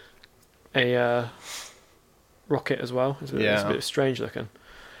a rocket as well. It's a bit strange looking.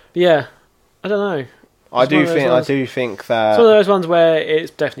 But yeah, I don't know. I do think that. It's one of those ones where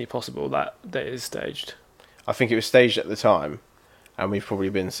it's definitely possible that it is staged. I think it was staged at the time, and we've probably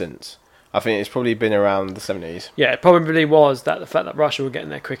been since. I think it's probably been around the 70s. Yeah, it probably was that the fact that Russia were getting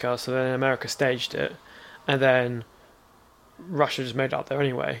there quicker, so then America staged it, and then Russia just made it up there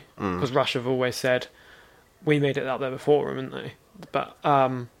anyway. Because Russia have always said, we made it up there before them, haven't they? But,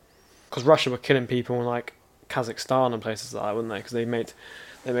 because Russia were killing people in like Kazakhstan and places like that, wouldn't they? Because they made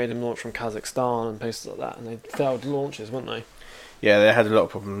them launch from Kazakhstan and places like that, and they failed launches, weren't they? Yeah, they had a lot of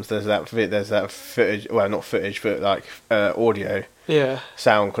problems. There's that footage, well, not footage, but like audio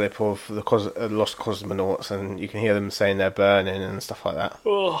sound clip of the lost cosmonauts, and you can hear them saying they're burning and stuff like that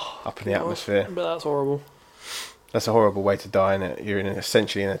up in the atmosphere. But that's horrible. That's a horrible way to die, innit? You're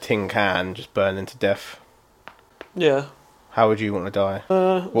essentially in a tin can, just burning to death. Yeah. How would you want to die?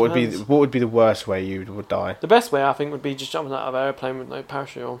 What would be the worst way you would die? The best way, I think, would be just jumping out of an airplane with no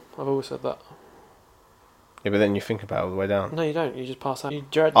parachute on. I've always said that. Yeah, but then you think about it all the way down. No, you don't. You just pass out.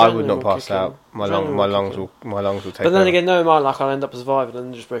 I would not pass out. My lungs will take. But then again, knowing my luck, I'll end up surviving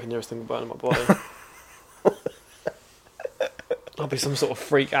and just breaking every single bone in my body. I'll be some sort of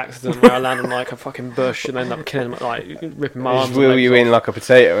freak accident where I land on like a fucking bush and end up killing, like ripping my arms. Just wheel you in like a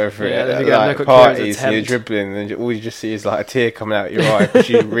potato over Yeah, it. like Parties, and you're dribbling, and all you just see is like a tear coming out of your eye because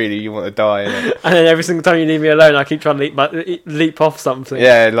you want to die. Innit? And then every single time you leave me alone, I keep trying to leap off something.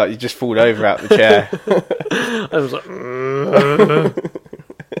 Yeah, like you just fall over out the chair. I was like,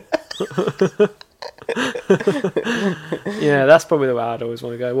 yeah, that's probably the way I'd always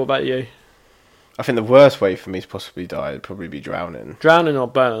want to go. What about you? I think the worst way for me to possibly die would probably be drowning. Drowning or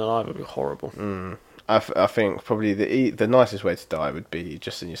burning alive would be horrible. I think probably the nicest way to die would be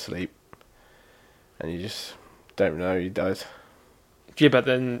just in your sleep, and you just don't know you died. Yeah, but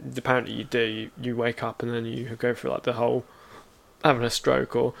then apparently you do. You wake up and then you go through like the whole having a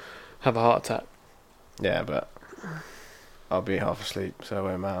stroke or have a heart attack. Yeah, but I'll be half asleep, so it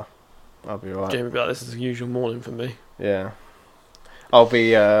won't matter. I'll be alright. Jamie would be like, this is the usual morning for me. Yeah, I'll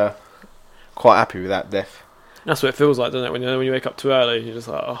be quite happy with that death. That's what it feels like, doesn't it? When you wake up too early, you're just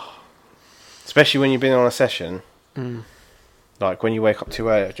like, oh. Especially when you've been on a session. Like when you wake up too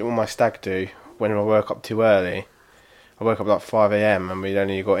early. What my stag do when I woke up too early, I woke up like 5 a.m. and we'd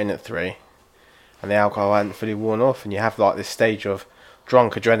only got in at 3, and the alcohol hadn't fully worn off, and you have like this stage of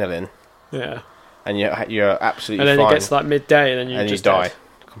drunk adrenaline. Yeah. And you're absolutely fine. And then it gets like midday, and then you just die. Dead.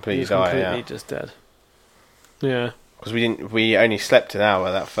 Completely You're die. completely just dead. Yeah. Because we only slept an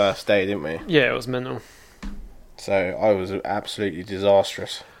hour that first day, didn't we? Yeah, it was mental. So I was absolutely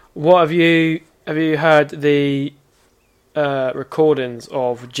disastrous. What have you heard the recordings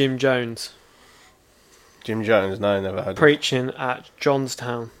of Jim Jones Jim Jones? No, never heard. Preaching at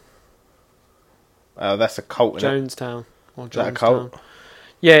Johnstown. That's a cult. Jonestown or Is that a Johnstown. cult?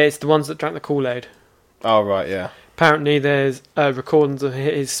 Yeah, it's the ones that drank the Kool-Aid. Oh right, yeah. Apparently, there's recordings of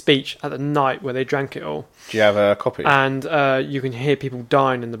his speech at the night where they drank it all. Do you have a copy? And you can hear people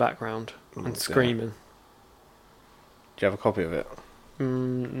dying in the background and screaming. Do you have a copy of it?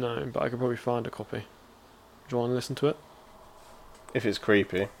 No, but I could probably find a copy. Do you want to listen to it? If it's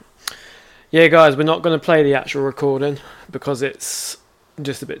creepy. Yeah, guys, we're not going to play the actual recording because it's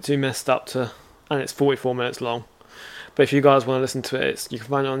just a bit too messed up and it's 44 minutes long. But if you guys want to listen to it, you can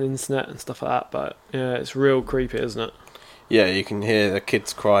find it on the internet and stuff like that. But yeah, it's real creepy, isn't it? Yeah, you can hear the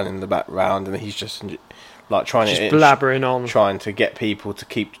kids crying in the background, and he's just like blabbering on, trying to get people to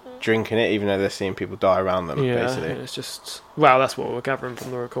keep drinking it, even though they're seeing people die around them. Yeah, basically, it's just that's what we're gathering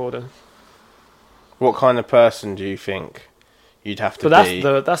from the recording. What kind of person do you think you'd have to But be.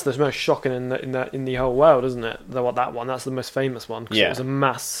 that's the most shocking in the whole world, isn't it? That one, that's the most famous one because Yeah. it was a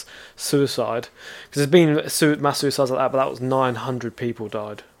mass suicide. Because there's been mass suicides like that, but that was 900 people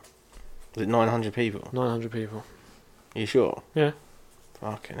died. Was it 900 people? 900 people. Are you sure? Yeah.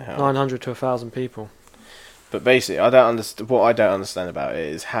 Fucking hell. 900 to 1,000 people. But basically, I don't understand. What I don't understand about it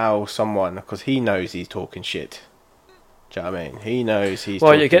is how someone, because he knows he's talking shit. Do you know what I mean? He knows he's.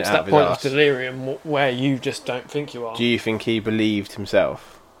 Well, talking you get to out that point of his arse. delirium where you just don't think you are. Do you think he believed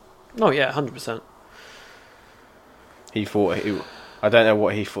himself? Oh yeah, 100%. He thought I don't know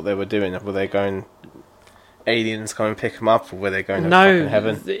what he thought they were doing. Were they going? Aliens come and pick him up, or were they going to fucking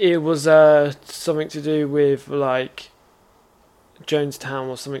heaven? It was something to do with like Jonestown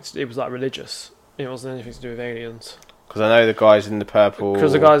or something. It was like religious. It wasn't anything to do with aliens. Because I know the guys in the purple.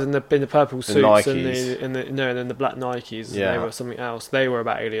 Because the guys in the purple suits Nikes. and then the black Nikes, Yeah. they were something else. They were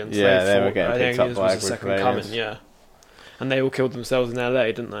about aliens. Yeah, they were thought getting picked aliens up by a was the group second of coming. aliens. Yeah, and they all killed themselves in LA,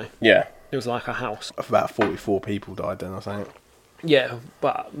 didn't they? Yeah, It was like a house. about 44 people died then, I think. Yeah,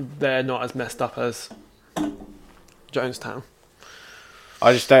 but they're not as messed up as Jonestown.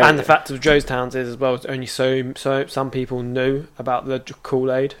 I just don't. And the fact of Jonestown is as well, only so some people knew about the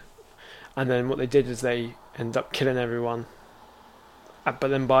Kool-Aid, and then what they did is they ended up killing everyone. But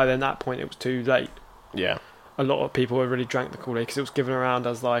then by that point it was too late. Yeah, A lot of people already drank the Kool-Aid because it was given around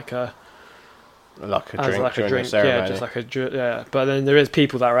as like a like a as drink like a during drink, the ceremony. yeah, just like yeah. But then there is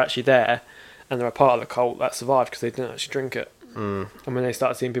people that are actually there, and they're a part of the cult that survived because they didn't actually drink it. Mm. And when they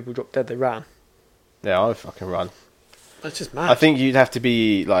started seeing people drop dead, they ran. Yeah, I'd fucking run. That's just mad. I think you'd have to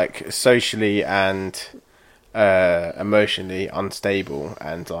be like socially and emotionally unstable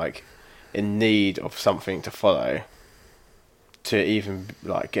and like in need of something to follow to even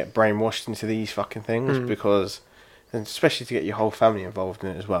like get brainwashed into these fucking things because, and especially to get your whole family involved in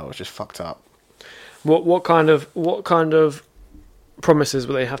it as well, it's just fucked up. What kind of promises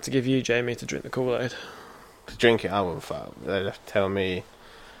will they have to give you, Jamie, to drink the Kool-Aid? To drink it, I wouldn't fuck. They'd have to tell me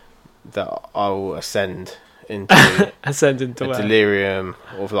that I will ascend into Ascend into a where? delirium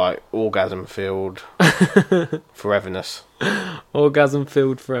of like orgasm filled foreverness. Orgasm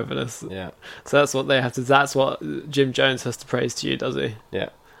filled foreverness. Yeah, So that's what they have to. That's what Jim Jones has to praise to you, does he? yeah.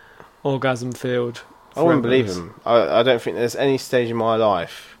 Orgasm filled. I wouldn't believe foreverness. him. I don't think there's any stage in my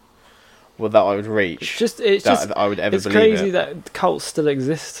life that I would reach that I would ever it's believe crazy it. that cults still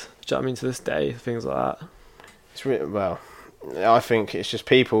exist. Do you know what I mean? To this day, things like that. It's well, I think it's just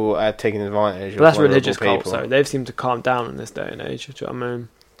people taking advantage But that's of vulnerable religious people. cults, though. They've seemed to calm down in this day and age. Do you know what I mean?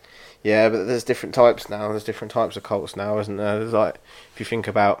 Yeah, but there's different types now. There's different types of cults now, isn't there? There's like, if you think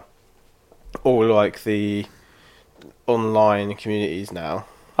about all like the online communities now,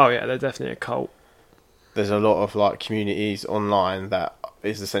 Oh yeah, they're definitely a cult. there's a lot of like communities online that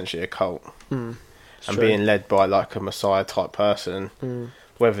is essentially a cult and true. being led by like a messiah type person,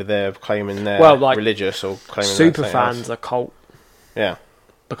 whether they're claiming they're Well, like, religious or claiming Super they're something fans else. are cult Yeah,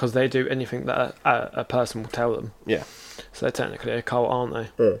 because they do anything that a person will tell them. yeah. So they're technically a cult, aren't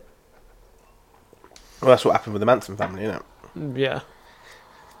they? Well, that's what happened with the Manson family, isn't it? Yeah.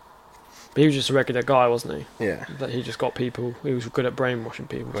 But he was just a regular guy, wasn't he? Yeah. That he just got people. He was good at brainwashing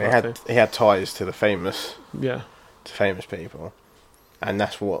people. Well, he had ties to famous people, and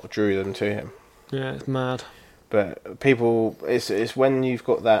that's what drew them to him. Yeah, it's mad. But people, it's when you've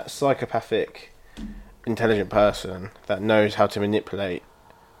got that psychopathic, intelligent person that knows how to manipulate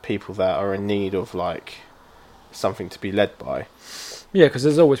people that are in need of like something to be led by. Yeah, because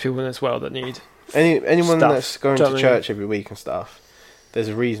there's always people in this world that need. Anyone Stuff. that's going Do you to know what I mean? church every week and stuff, there's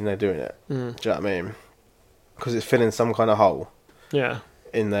a reason they're doing it. Do you know what I mean? Because it's filling some kind of hole Yeah,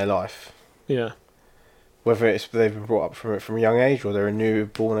 in their life. yeah. Whether it's they've been brought up from a young age or they're a new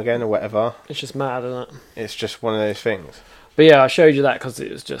born again or whatever, It's just mad, isn't it? it's just one of those things. But yeah, I showed you that because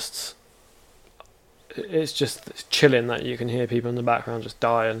it's just chilling that you can hear people in the background just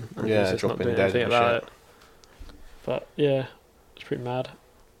dying and Yeah, he's just not dropping doing dead anything and about shit. it. But yeah, it's pretty mad.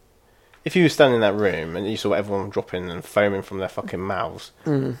 If you were standing in that room and you saw everyone dropping and foaming from their fucking mouths,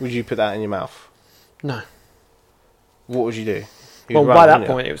 would you put that in your mouth? No. What would you do? Well, by that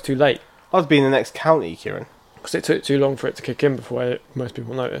point, it was too late I'd be in the next county, Kieran. because it took too long for it to kick in before most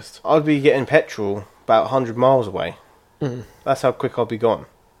people noticed. I'd be getting petrol about 100 miles away. That's how quick I'd be gone.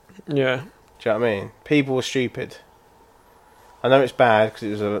 Yeah. Do you know what I mean? People are stupid. I know it's bad because it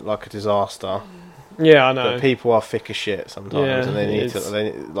was like a disaster, Yeah, I know. but people are thick as shit sometimes, Yeah, and they need it to. is.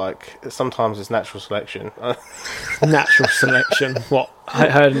 They like sometimes it's natural selection. Natural selection. What? I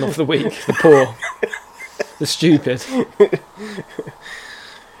heard of the weak, the poor, the stupid.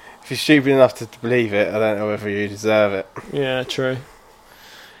 If you're stupid enough to believe it, I don't know whether you deserve it. Yeah, true.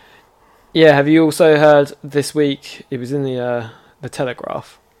 Yeah, have you also heard this week, it was in the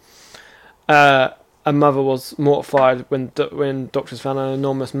Telegraph, a mother was mortified when doctors found an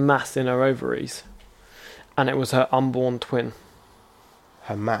enormous mass in her ovaries, and it was her unborn twin.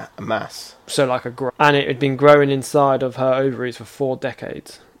 A mass. So like and it had been growing inside of her ovaries for 4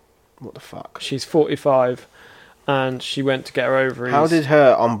 decades. What the fuck? She's 45, and she went to get her ovaries. How did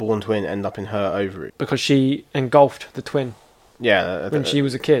her unborn twin end up in her ovary? Because she engulfed the twin Yeah. when she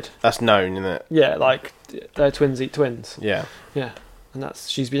was a kid. That's known, isn't it? Yeah, like their twins eat twins. Yeah. Yeah, and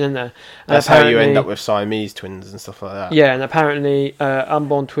she's been in there. And That's how you end up with Siamese twins and stuff like that. Yeah, and apparently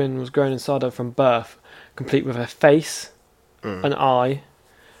unborn twin was grown inside her from birth, complete with a face, an eye,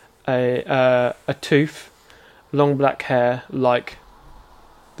 a tooth, long black hair like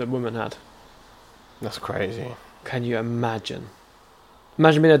the woman had. That's crazy. Can you imagine?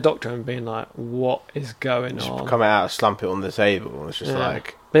 Imagine being a doctor and being like, what is going Just on? come out, slump it on the table. It's just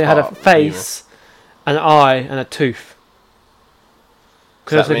like... But it had a part of face, an eye, and a tooth.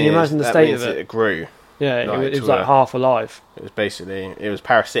 Because that can you imagine the that state means of it? It grew. Yeah, like, it was to like half alive. It was basically... It was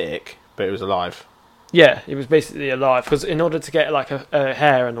parasitic, but it was alive. Yeah, it was basically alive. Because in order to get like a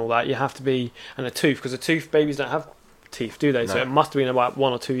hair and all that, you have to be... And a tooth. Because babies don't have teeth, do they? No. So it must have been about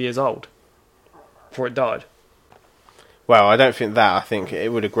 1 or 2 years old before it died. Well, I don't think that. I think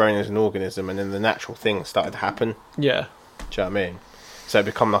it would have grown as an organism, and then the natural thing started to happen. Yeah. Do you know what I mean? So it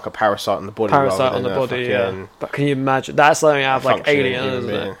become like a parasite on the body. Parasite rather on the than a body, fucking yeah. But can you imagine? That's something out of like functioning Alien, human isn't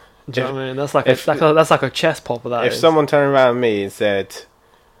it? being. Do you know what I mean? That's like if- that's like a chest popper. That If is. someone turned around to me and said,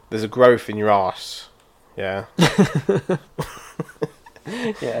 "There's a growth in your ass," yeah,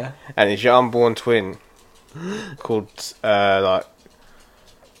 Yeah. and it's your unborn twin called like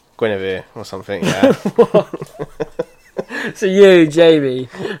Guinevere or something, yeah, So you, Jamie,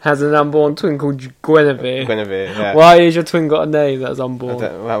 has an unborn twin called Guinevere. Guinevere, yeah. Why has your twin got a name that's I unborn?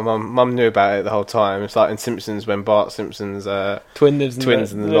 don't- well, mum knew about it the whole time. It's like in Simpsons when Bart Simpson's Twin lives in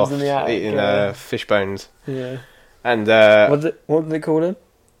twins the, in the lives loft in the attic, eating yeah. fish bones, Yeah. and What did they call him?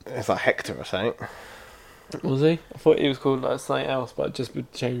 it's like Hector or something. Was he? I thought he was called like something else, but just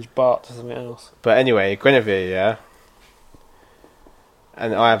would change Bart to something else. But anyway, Guinevere, yeah.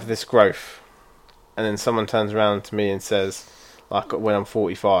 And I have this growth. And then someone turns around to me and says, like when I'm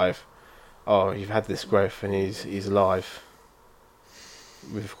 45, "Oh, you've had this growth and he's alive.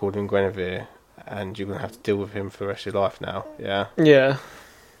 We've called him Guinevere and you're going to have to deal with him for the rest of your life now." Yeah. Yeah.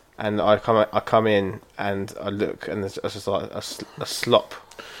 And I come in and I look and it's just like a slop.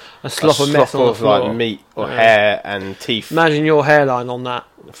 A slop of mess on the of floor. like meat or Yeah. hair and teeth. Imagine your hairline on that.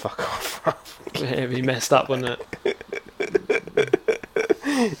 Fuck off. It'd be messed up, wouldn't it?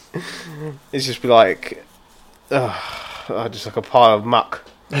 It's just be like, just like a pile of muck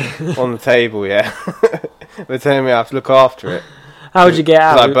on the table, yeah. They're telling me I have to look after it. How would you get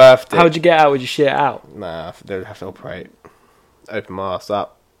out? I birthed it. How would you get out? Would you shit out? Nah, they would have to operate. Open my ass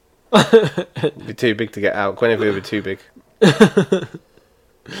up. It'd be too big to get out. Guinevere would be too big.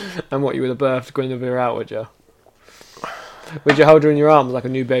 And what, you would have birthed Guinevere out, would you? Would you hold her in your arms like a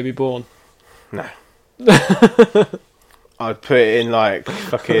new baby born? No. I'd put it in like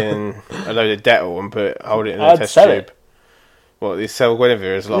fucking a load of Dettol and hold it in a I'd test sell tube. it. What, they sell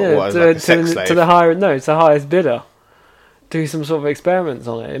Guinevere as like, what, as to, like a to, sex the, slave? to the higher, no, it's the highest bidder. Do some sort of experiments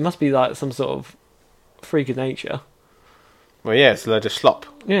on it. It must be like some sort of freak of nature. Well, yeah, it's a load of slop.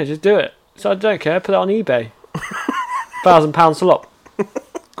 Yeah, just do it. So I don't care. Put it on eBay. £1,000 slop.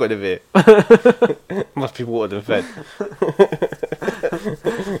 Guinevere. Must be watered and fed.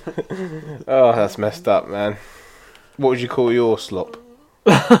 Oh, that's messed up, man. What would you call your slop?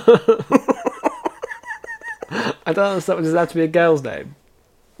 I don't understand. Does that have to be a girl's name?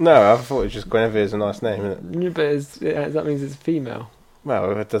 No, I thought it was just Guinevere's a nice name, isn't it? Yeah, but that means it's female.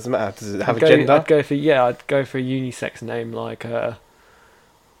 Well, it doesn't matter. Does it have I'd a gender? I'd go for a unisex name like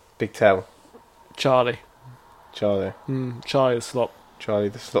Big Tail. Charlie. Charlie. Charlie the slop. Charlie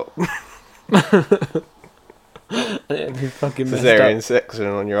the slop. And it'd be fucking messed Cesarean up. section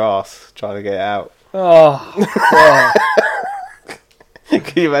on your ass, trying to get it out. Oh, God.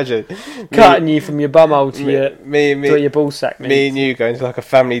 Can you imagine? Cutting you from your bumhole to me, your ball sack. me and you going to like a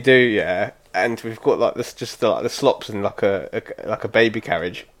family do, yeah, and we've got like this, just like the slops in like a baby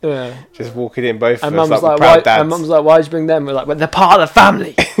carriage, Yeah. just walking in both And of us mum's like like, proud why? dads. And mum's like, why'd you bring them? We're like, well, they're part of the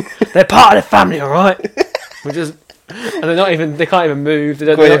family. They're part of the family, all right. We're just, and they're not even. They can't even move. They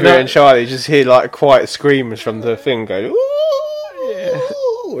don't. Guinevere and Charlie just hear like quiet screams from the thing go. Ooh, Yeah.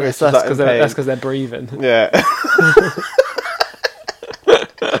 where it's That's just, like, because in pain. that's because they're breathing. Yeah.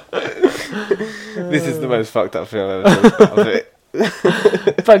 This is the most fucked up thing I've ever thought of it.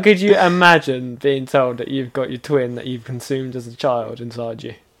 But could you imagine being told that you've got your twin that you've consumed as a child inside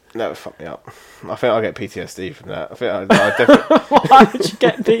you? That would fuck me up. I think I'll get PTSD from that. I think I definitely Why would you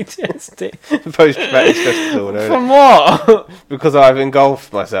get PTSD? post-traumatic stress disorder. From what? Because I've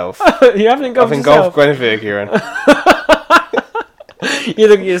engulfed myself. You haven't engulfed I've engulfed yourself. Guinevere, Kieran. You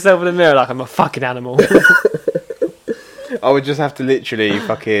look at yourself in the mirror like I'm a fucking animal. I would just have to literally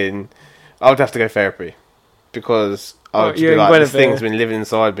fucking... I would have to go therapy. Because I would just you be and like, this Guinevere. thing's been living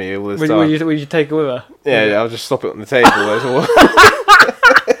inside me all this Would time. you take her with her? Yeah, I'll just stop it on the table. That's all.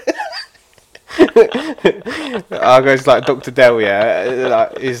 I'll go to like Dr. Del,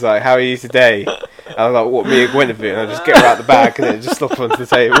 he's like, how are you today? And I'm like, what, me and Guinevere? And I'll just get her out the bag and then just stop her onto the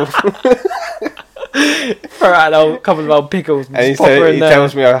table. Throw out a couple of old pickles and And just pop her in he there.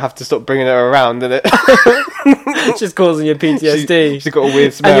 tells me I have to stop bringing her around, and It's just causing you PTSD. she's got a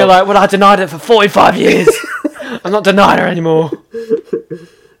weird smell. And you're like, well, I denied it for 45 years. I'm not denying her anymore.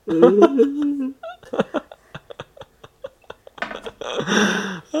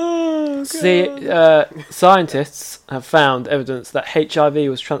 Scientists have found evidence that HIV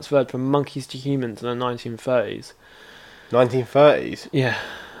was transferred from monkeys to humans in the 1930s. 1930s? Yeah.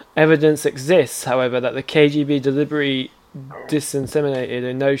 Evidence exists, however, that the KGB deliberately disseminated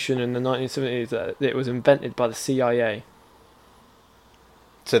a notion in the 1970s that it was invented by the CIA.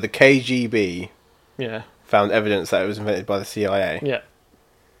 So the KGB Yeah. found evidence that it was invented by the CIA. Yeah.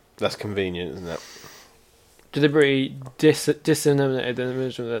 That's convenient, isn't it? Deliberately disseminated the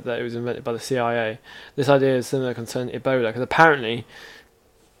notion that it was invented by the CIA. This idea is similar concern Ebola, because apparently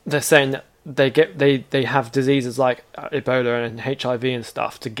they're saying that they have diseases like Ebola and HIV and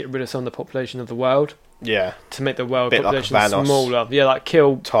stuff to get rid of some of the population of the world, Yeah. to make the world Bit like a population Thanos smaller. Yeah, like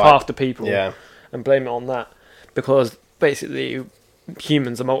kill type. half the people. Yeah. And blame it on that, because basically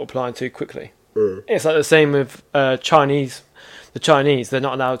humans are multiplying too quickly. It's like the same with Chinese. The Chinese, they're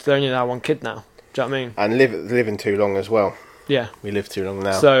only allowed one kid now. Do you know what I mean? And living too long as well. Yeah. We live too long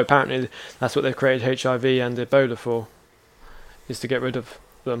now. So apparently that's what they've created HIV and Ebola for, is to get rid of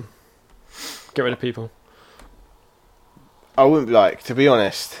them. Get rid of people. I wouldn't like, to be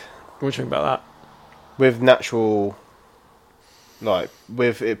honest, What do you think about that? with natural, like,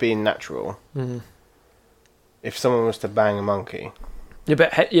 with it being natural, if someone was to bang a monkey, Yeah,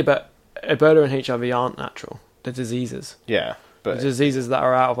 but Ebola and HIV aren't natural. They're diseases. yeah, They're but diseases that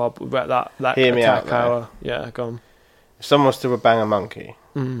are out of our that Hear me attack out, our. Yeah, go on. if someone was to bang a monkey,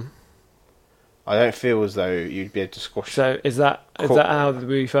 Mm. I don't feel as though you'd be able to squash it, So is that Cool. how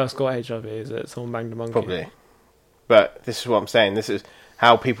we first got HIV? Is it someone banged a monkey? probably. But this is what I'm saying. This is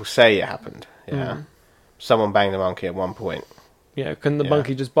how people say it happened. Yeah, someone banged a monkey at one point. Yeah, couldn't the Yeah.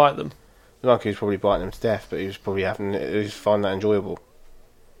 monkey just bite them? The monkey was probably biting him to death, but he was probably he was finding that enjoyable.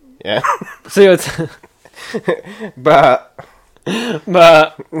 Yeah, So you're t- but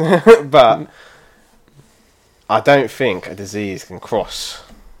but but I don't think a disease can cross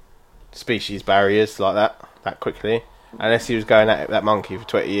species barriers like that quickly, unless he was going at that monkey for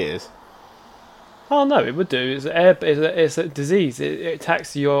 20 years. oh no, it would do. It's a disease. It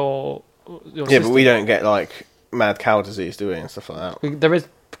attacks your Yeah, system. but we don't get like mad cow disease, do we, and stuff like that. There is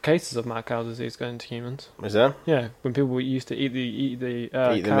cases of mad cow disease going to humans. Is there? Yeah, when people used to eat the Eat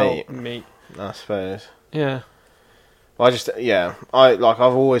the cow meat. I suppose. Yeah, Well, I've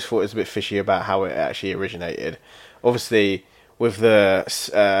always thought it was a bit fishy about how it actually originated. Obviously, with the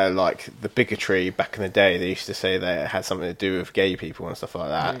like the bigotry back in the day, they used to say that it had something to do with gay people and stuff like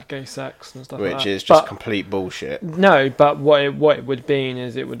that, gay sex and stuff like which that. is just But- complete bullshit. No, but what it would have been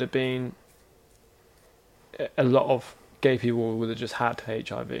is it would have been a lot of gay people would have just had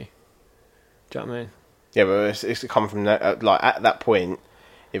HIV. Do you know what I mean? Yeah, but it's come from that, like at that point,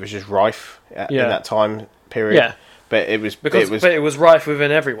 it was just rife in Yeah. that time period. Yeah, But it was but it was rife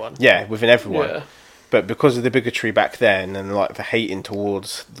within everyone. yeah, within everyone. Yeah. But because of the bigotry back then and like the hating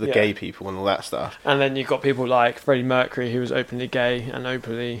towards the Yeah. gay people and all that stuff, And then you've got people like Freddie Mercury, who was openly gay and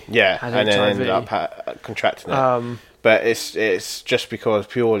openly yeah, had and then HIV. ended up contracting it. Um, But it's just because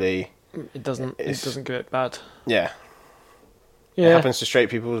purely, it doesn't It's- get it bad. yeah, it Yeah, happens to straight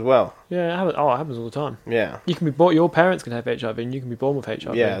people as well. yeah. It happens all the time. Yeah, You can be born. Your parents can have HIV, and you can be born with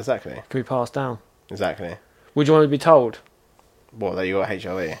HIV. yeah, exactly, It can be passed down. exactly. Would you want to be told What, that you got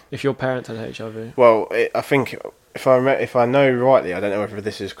HIV? if your parents had HIV? Well, I think if I know rightly, I don't know whether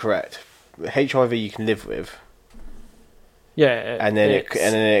this is correct. HIV you can live with, Yeah, and then it's-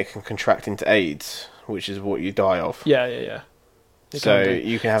 it can contract into AIDS, which is what you die of. yeah. It So can do.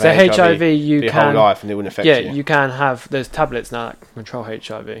 you can have So HIV, HIV you for your can whole life, and it wouldn't affect yeah, you. you can have. There's tablets now that can control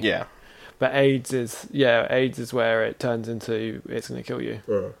HIV. Yeah, But AIDS is where it turns into it's going to kill you.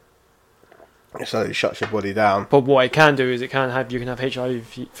 So it shuts your body down. But what it can do is you can have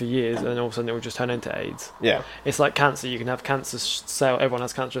HIV for years, and all of a sudden it will just turn into AIDS. Yeah. It's like cancer. You can have cancer cell. Everyone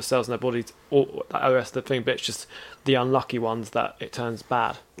has cancerous cells in their body. All the rest of the thing, but it's just the unlucky ones that it turns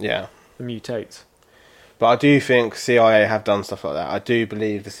bad Yeah. and mutates. But I do think CIA have done stuff like that. I do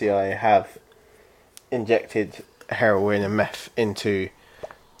believe the CIA have injected heroin and meth into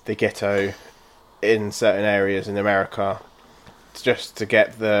the ghetto in certain areas in America, just to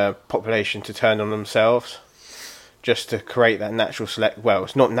get the population to turn on themselves, just to create that natural well,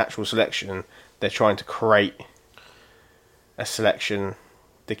 it's not natural selection. They're trying to create a selection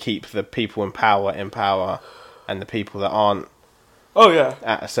to keep the people in power, and the people that aren't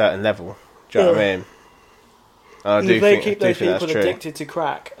at a certain level. Do you know what I mean? And I do If they think, keep those that's people true. addicted to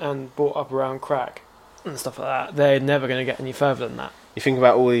crack and brought up around crack and stuff like that, they're never going to get any further than that. You think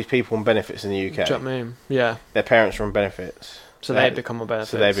about all these people on benefits in the UK. Do you know what I mean? Yeah. Their parents are on benefits. So they become on benefits.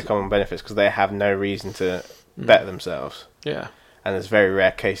 So they become on benefits because they have no reason to better themselves. Yeah. And there's very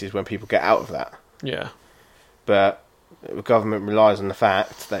rare cases when people get out of that. Yeah. But the government relies on the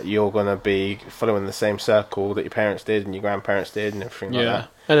fact that you're going to be following the same circle that your parents did and your grandparents did and everything like that.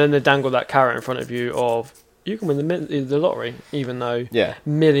 And then they dangle that carrot in front of you of, you can win the lottery, even though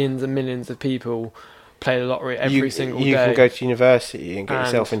millions and millions of people play the lottery every single day. You can go to university and get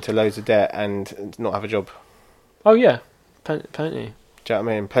yourself into loads of debt and not have a job. Oh, yeah. Plenty. Do you know what I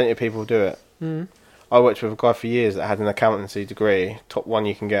mean? Plenty of people do it. Mm. I worked with a guy for years that had an accountancy degree, top one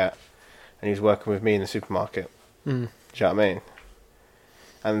you can get, and he was working with me in the supermarket. Mm. Do you know what I mean?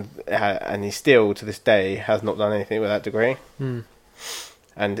 And he still, to this day, has not done anything with that degree. Mm.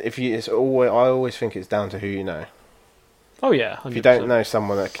 And I always think it's down to who you know. Oh yeah, 100%. If you don't know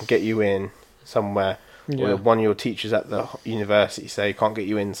someone that can get you in somewhere, or one of your teachers at the university say can't get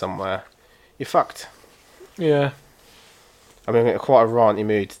you in somewhere, you're fucked. Yeah. I'm in quite a ranty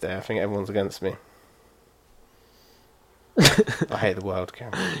mood today. I think everyone's against me. I hate the world,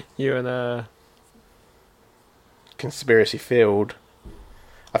 Cameron. You're in a conspiracy field.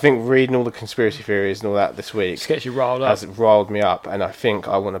 I think reading all the conspiracy theories and all that this week just gets you riled up. Has riled me up, and I think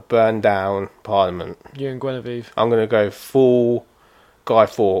I want to burn down Parliament. You and Guinevere. I'm going to go full Guy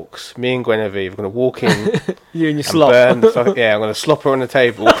Fawkes. Me and Guinevere are going to walk in. You and your slop. I'm going to slop her on the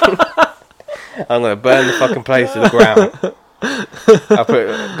table. I'm going to burn the fucking place to the ground.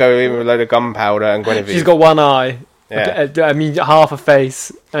 I'll go in with a load of gunpowder and Guinevere. She's got one eye. Yeah. I mean, half a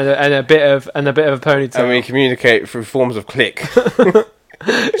face and a bit of a ponytail. And we communicate through forms of click.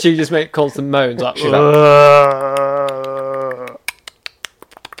 She just makes constant moans like. She's She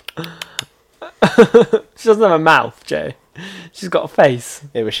doesn't have a mouth, Jay. She's got a face.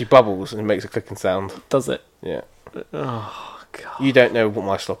 Yeah, but she bubbles and makes a clicking sound. Does it? Yeah. Oh god. You don't know what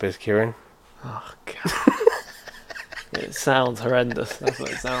my slop is, Kieran. Oh god. It sounds horrendous. That's what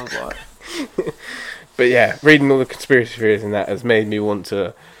it sounds like. But yeah, reading all the conspiracy theories and that has made me want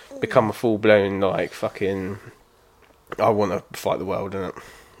to become a full-blown, like, fucking... I want to fight the world, innit?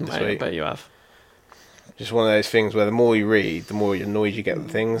 This week. I bet you have. Just one of those things where the more you read, the more annoyed you get with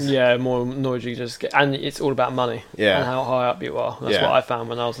things. Yeah, more annoyed you just get... And it's all about money. Yeah. And how high up you are. That's what I found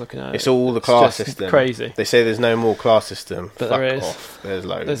when I was looking at it. It's all the class just system. Crazy. They say there's no more class system. But Fuck there is. off. There's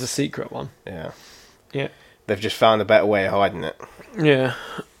loads. There's a secret one. Yeah. Yeah. They've just found a better way of hiding it. Yeah.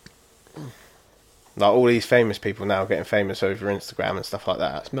 Like all these famous people now getting famous over Instagram and stuff like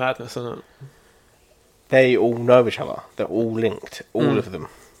that. It's madness, isn't it? They all know each other. They're all linked. All of them.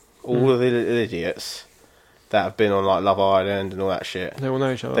 All of the idiots that have been on like Love Island and all that shit. They all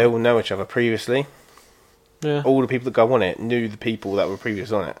know each other. They all know each other previously. Yeah. All the people that go on it knew the people that were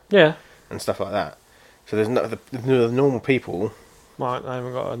previous on it. Yeah. And stuff like that. So there's no the normal people. Right, they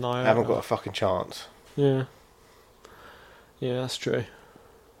haven't got an eye. Haven't got a fucking chance. Yeah. Yeah, that's true.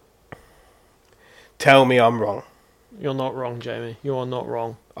 Tell me I'm wrong. You're not wrong, Jamie. You are not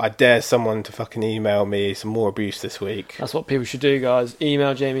wrong. I dare someone to fucking email me some more abuse this week. That's what people should do, guys.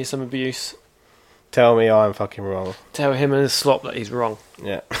 Email Jamie some abuse. Tell me I'm fucking wrong. Tell him and his slop that he's wrong.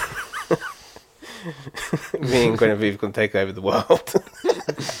 Yeah. Me and Guinevere are going to take over the world.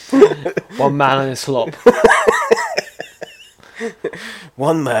 One man and his slop.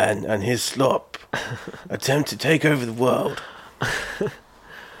 One man and his slop attempt to take over the world.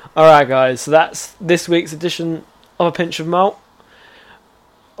 Alright, guys. So that's this week's edition of A Pinch of Malt.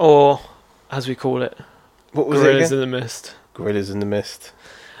 Or, as we call it, What was Gorillas it in again? the Mist. Gorillas in the Mist.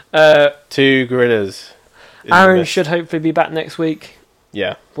 2 gorillas. Aaron should hopefully be back next week.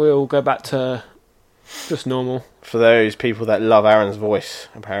 Yeah. We'll go back to just normal. For those people that love Aaron's voice,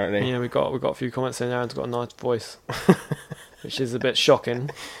 apparently. Yeah, we got a few comments saying Aaron's got a nice voice, which is a bit shocking.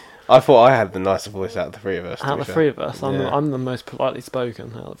 I thought I had the nicer voice out of the three of us. Out of the three of us, I'm, Yeah. I'm the most politely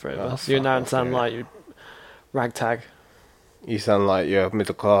spoken out of the three of Oh, us. You fuck now off, sound yeah. like you ragtag, You sound like you're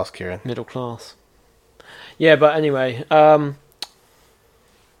middle class, Kieran. middle class. Yeah, but anyway,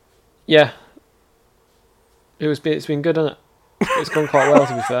 yeah. It's been good, hasn't it? It's gone quite well,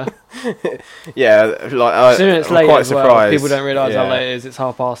 to be fair. Yeah, like Soon it's I'm late quite as well. surprised. People don't realise how Yeah. late it is. It's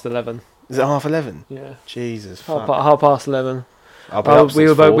 11:30. Is it 11:30? Yeah, Jesus, half fuck. past 11. I'll be up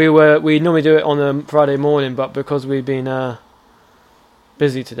since 4. We normally do it on a Friday morning, but because we've been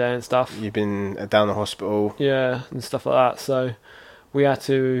busy today and stuff, You've been down the hospital. yeah, and stuff like that, so we had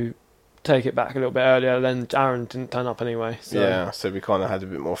to take it back a little bit earlier. Then Aaron didn't turn up anyway, so Yeah, so we kind of had a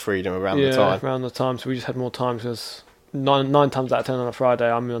bit more freedom around yeah, the time. around the time. So we just had more time because nine times out of 10 on a Friday,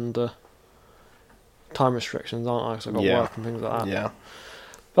 I'm under time restrictions, aren't I? Because I've got Yeah. work and things like that. Yeah.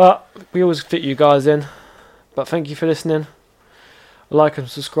 But we always fit you guys in. But thank you for listening. Like and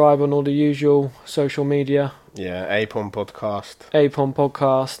subscribe on all the usual social media. Yeah, Apon Podcast. Apon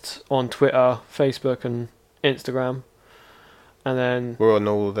Podcast on Twitter, Facebook and Instagram. And then We're on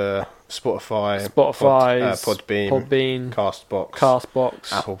all the Spotify, Podbean, Castbox,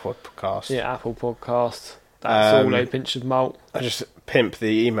 Castbox, Apple Podcast. Yeah, Apple Podcast. That's all a pinch of malt. I just pimp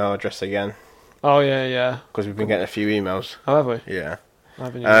the email address again Oh yeah. because we've been getting a few emails. Oh, have we? Yeah. I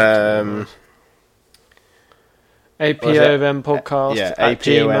haven't even APOM podcast Yeah, at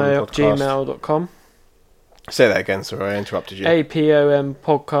APOM podcast. gmail.com. Say that again, sorry, I interrupted you. APOM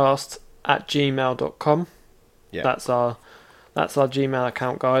podcast at gmail.com. Yeah. That's our Gmail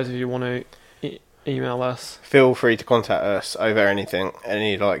account, guys, if you want to email us. Feel free to contact us over anything,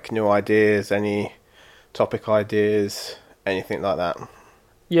 any like new ideas, any topic ideas, anything like that.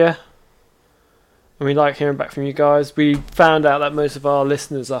 Yeah. And we like hearing back from you guys. We found out that most of our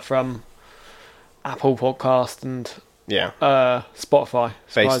listeners are from Apple Podcast and Yeah. Spotify.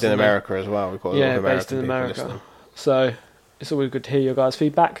 Based in surprisingly. America as well. We've got a lot Yeah, of based in American people America. listening. So it's always good to hear your guys'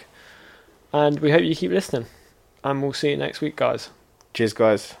 feedback. And we hope you keep listening. And we'll see you next week, guys. Cheers,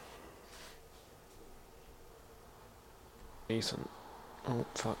 guys. Decent. Oh,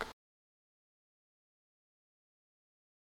 fuck.